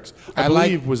card sharks. I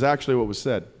believe was actually what was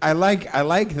said. I like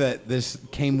that this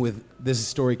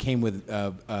story came with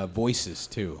voices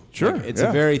too. Sure, Like, it's yeah.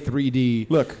 a very 3D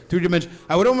Look. 3D.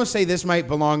 I would almost say this might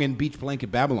belong in Beach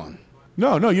Blanket Babylon.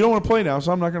 No, you don't want to play now,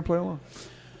 so I'm not going to play along.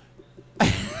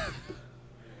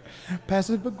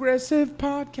 Passive aggressive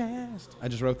podcast. I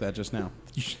just wrote that just now.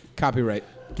 Copyright.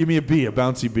 Give me a B, a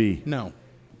bouncy B. No,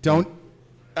 don't.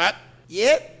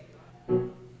 Yet. All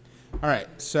right,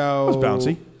 so That was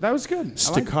bouncy. That was good. I liked it.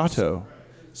 Staccato.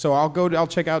 So I'll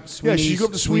check out Yeah, Sweeney's. you go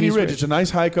up to Sweeney Ridge. It's a nice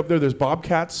hike up there. There's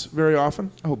bobcats very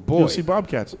often. Oh, boy. You'll see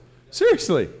bobcats.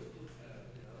 Seriously.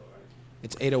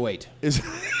 It's 808. Is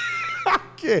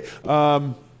okay.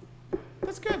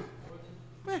 That's good.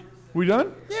 We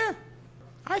done? Yeah.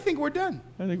 I think we're done.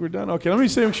 I think we're done. Okay, let me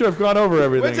make sure I've gone over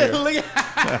everything. What's it? here. Look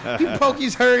at you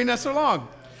Pokies hurrying us along.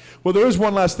 Well, there is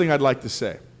one last thing I'd like to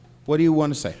say. What do you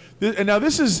want to say? And now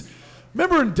this is,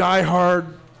 remember in Die Hard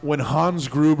when Hans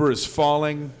Gruber is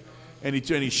falling and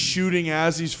he's shooting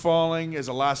as he's falling as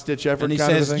a last-ditch effort And he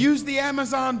kind of says, thing? use the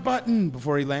Amazon button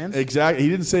before he lands. Exactly. He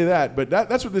didn't say that, but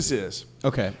that's what this is.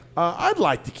 Okay. I'd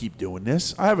like to keep doing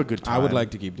this. I have a good time. I would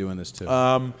like to keep doing this too.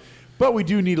 But we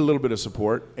do need a little bit of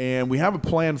support, and we have a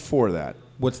plan for that.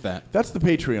 What's that? That's the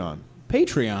Patreon.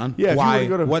 Patreon? Yeah, if you Why? wanna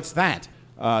go to- What's that?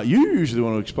 You're usually the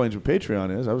one who explains what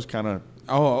Patreon is. I was kind of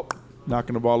Oh,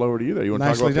 knocking the ball over to you there. You want to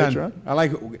talk nicely about done. Patreon? I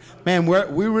like it. Man,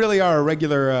 we really are a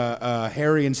regular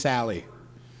Harry and Sally.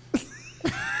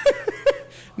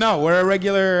 No, we're a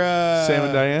regular... Sam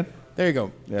and Diane? There you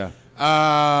go. Yeah.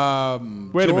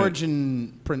 Wait a George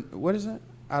and what is it?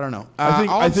 I don't know.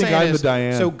 I think saying I'm is, the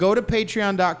Diane. So go to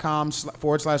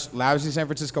patreon.com/Lousy San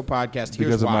Francisco Podcast. Here's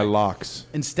Because of why. my locks.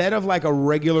 Instead of like a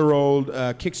regular old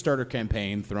Kickstarter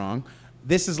campaign, Throng,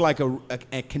 this is like a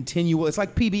continual. It's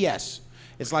like PBS.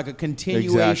 It's like a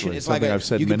continuation. Exactly. It's Something like I've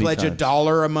said you can many pledge times.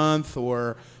 $1 a month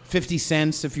or 50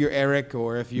 cents if you're Eric,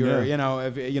 or if you're Yeah.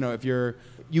 if you're.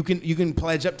 You can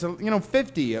pledge up to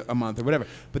 50 a month or whatever,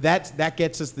 but that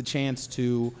gets us the chance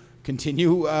to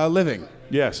continue living.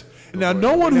 Yes. Now,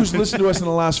 no one who's listened to us in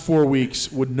the last 4 weeks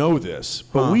would know this,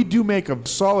 but we do make a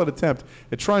solid attempt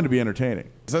at trying to be entertaining.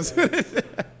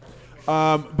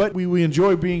 But we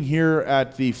enjoy being here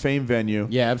at the Fame venue.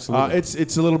 Yeah, absolutely.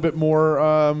 It's a little bit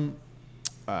more.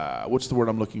 What's the word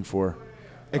I'm looking for?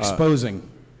 Exposing.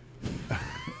 No,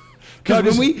 Because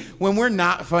just- when we're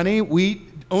not funny, we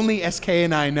only SK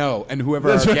and I know, and whoever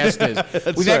That's our right. guest is.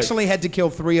 That's We've right. actually had to kill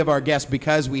 3 of our guests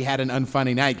because we had an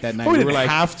unfunny night that night. We We didn't were like,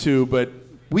 have to, but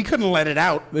we couldn't let it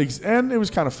out. and it was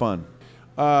kind of fun.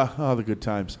 The good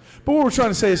times. But what we're trying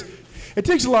to say is, it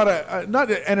takes a lot of not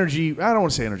energy. I don't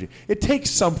want to say energy. It takes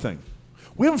something.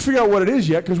 We haven't figured out what it is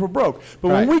yet because we're broke. But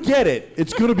when Right. we get it,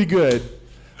 it's going to be good.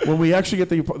 When we actually get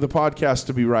the podcast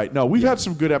to be right. No, we've had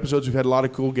some good episodes. We've had a lot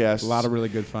of cool guests. A lot of really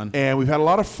good fun. And we've had a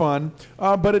lot of fun.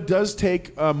 But it does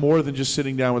take more than just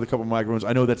sitting down with a couple of microphones.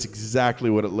 I know that's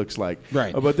exactly what it looks like.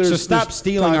 Right. But so stop there's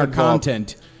stealing time our involved.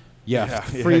 content. Yeah,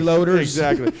 freeloaders.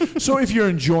 Exactly. So if you're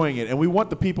enjoying it, and we want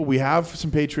the people, we have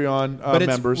some Patreon But it's,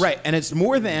 members. right, and it's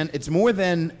more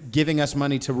than giving us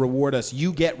money to reward us.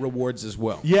 You get rewards as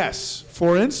well. Yes.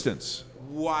 For instance,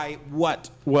 Why? What?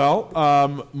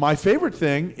 well, my favorite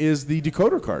thing is the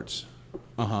decoder cards.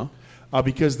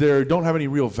 Because they don't have any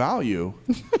real value,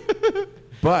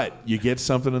 but you get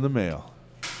something in the mail.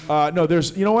 No,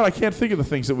 there's. You know what? I can't think of the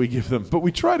things that we give them, but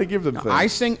we try to give them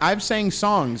things. I've sang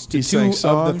songs to He 2 sang of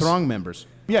songs. the Throng members.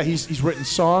 Yeah, he's written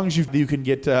songs. You can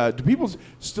get. Do people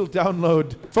still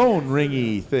download phone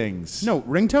ringy things? No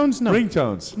ringtones. No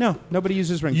Ringtones. No, nobody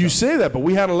uses ringtones. You say that, but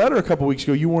we had a letter a couple weeks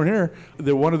ago. You weren't here.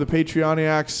 That one of the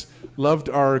Patreoniacs loved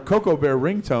our Cocoa Bear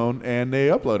ringtone, and they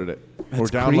uploaded it, or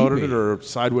downloaded creepy. it, or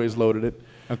sideways loaded it.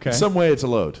 Okay. In some way, it's a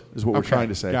load, is what we're Okay, trying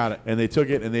to say. got it. And they took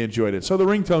it and they enjoyed it. So the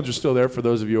ringtones are still there for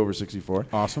those of you over 64.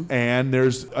 Awesome. And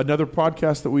there's another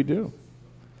podcast that we do,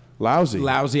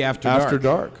 Lousy After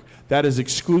Dark. That is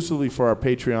exclusively for our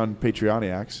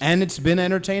Patreoniacs. And it's been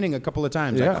entertaining a couple of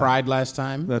times. Yeah. I cried last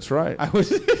time. That's right. I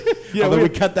was. Yeah, although we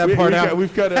cut that part out.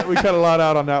 We've cut a lot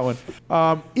out on that one.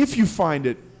 If you find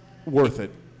it worth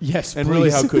it, Yes, and please.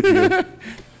 really, how could you?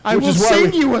 I Which will is why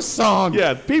sing we- you a song.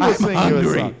 Yeah, people I'm sing you a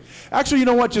hungry. song. Actually, you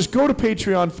know what? Just go to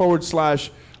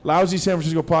Patreon/Lousy San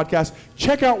Francisco Podcast.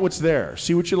 Check out what's there.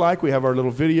 See what you like. We have our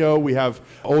little video. We have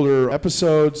older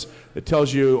episodes. It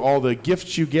tells you all the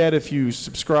gifts you get if you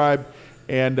subscribe.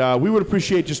 And we would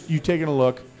appreciate just you taking a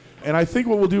look. And I think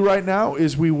what we'll do right now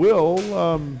is we will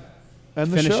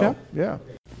end the Finish show. up? Yeah.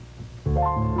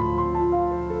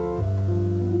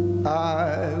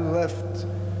 I left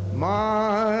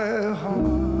my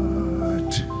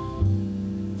heart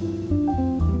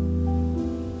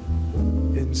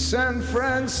in San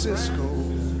Francisco.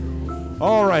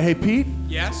 All right. Hey, Pete.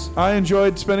 Yes. I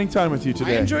enjoyed spending time with you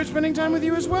today. I enjoyed spending time with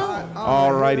you as well.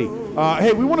 All righty.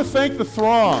 Hey, we want to thank the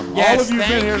Throng. Yes, all of you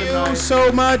thank been here you tonight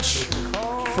so much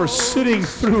for sitting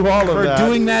through all of for that.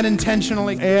 doing that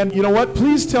intentionally. And you know what?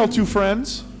 Please tell 2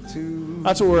 friends.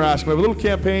 That's what we're asking. We have a little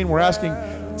campaign. We're asking,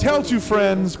 tell 2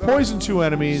 friends, poison 2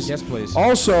 enemies. Yes, please.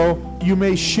 Also, you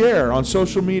may share on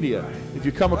social media. If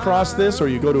you come across this or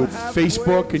you go to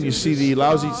Facebook and you see the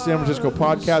Lousy San Francisco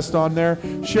podcast on there,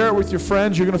 share it with your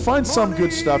friends. You're going to find some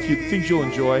good stuff, things you'll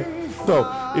enjoy. So,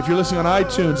 if you're listening on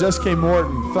iTunes, SK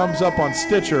Morton, thumbs up on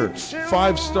Stitcher,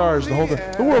 5 stars, the whole thing.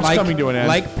 The world's coming to an end.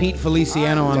 Like Pete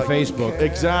Feliciano on Facebook.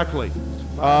 Exactly.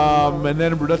 And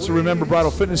then let's remember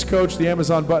Bridal Fitness Coach, the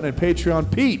Amazon button, and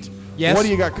Patreon. Pete, Yes? what do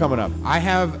you got coming up? I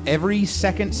have every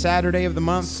second Saturday of the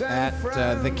month at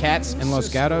the Cats in Los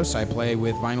Gatos. I play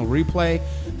with Vinyl Replay.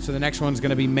 So the next one's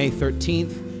going to be May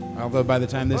 13th. Although by the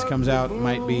time this comes out, it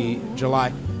might be July.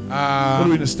 What are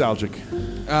we nostalgic?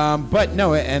 But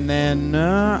no, and then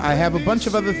I have a bunch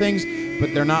of other things,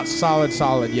 but they're not solid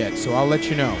yet. So I'll let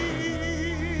you know.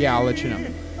 Yeah, I'll let you know.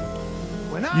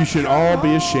 You should all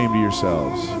be ashamed of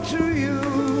yourselves. To you,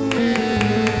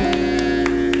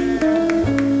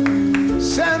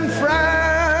 San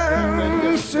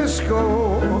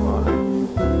Francisco,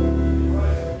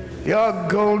 your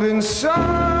golden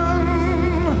sun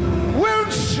will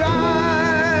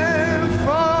shine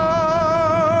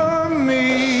for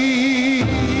me.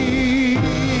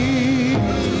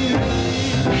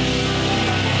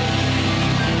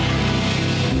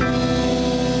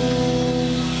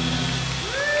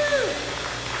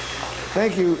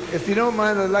 Thank you. If you don't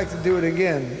mind, I'd like to do it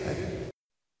again.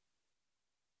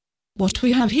 What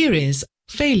we have here is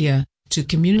failure to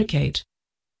communicate.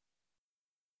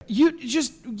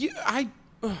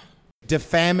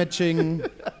 Defamatory.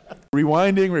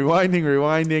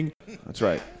 Rewinding. That's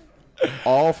right.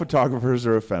 All photographers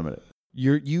are effeminate.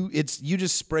 You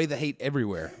just spray the hate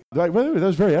everywhere. By the way, that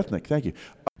was very ethnic. Thank you.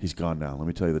 He's gone now. Let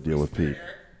me tell you the deal with Pete.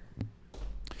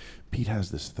 Pete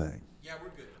has this thing. Yeah, we're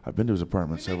good. I've been to his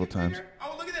apartment several times.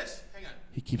 Oh, look at this. Hang on.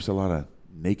 He keeps a lot of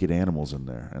naked animals in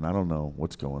there, and I don't know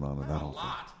what's going on in that whole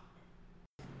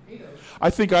thing. I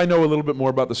think I know a little bit more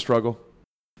about the struggle.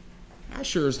 I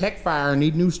sure as heck fire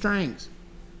need new strings.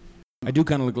 I do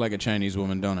kind of look like a Chinese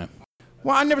woman, don't I?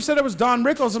 Well, I never said I was Don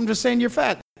Rickles. I'm just saying you're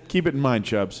fat. Keep it in mind,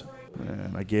 Chubbs.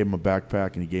 And I gave him a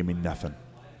backpack, and he gave me nothing.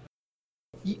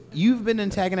 You've been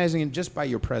antagonizing him just by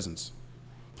your presence.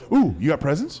 Ooh, you got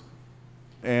presents?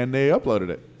 And they uploaded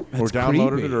it. That's or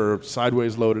downloaded creepy. it, or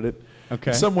sideways loaded it.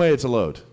 Okay. In some way, it's a load.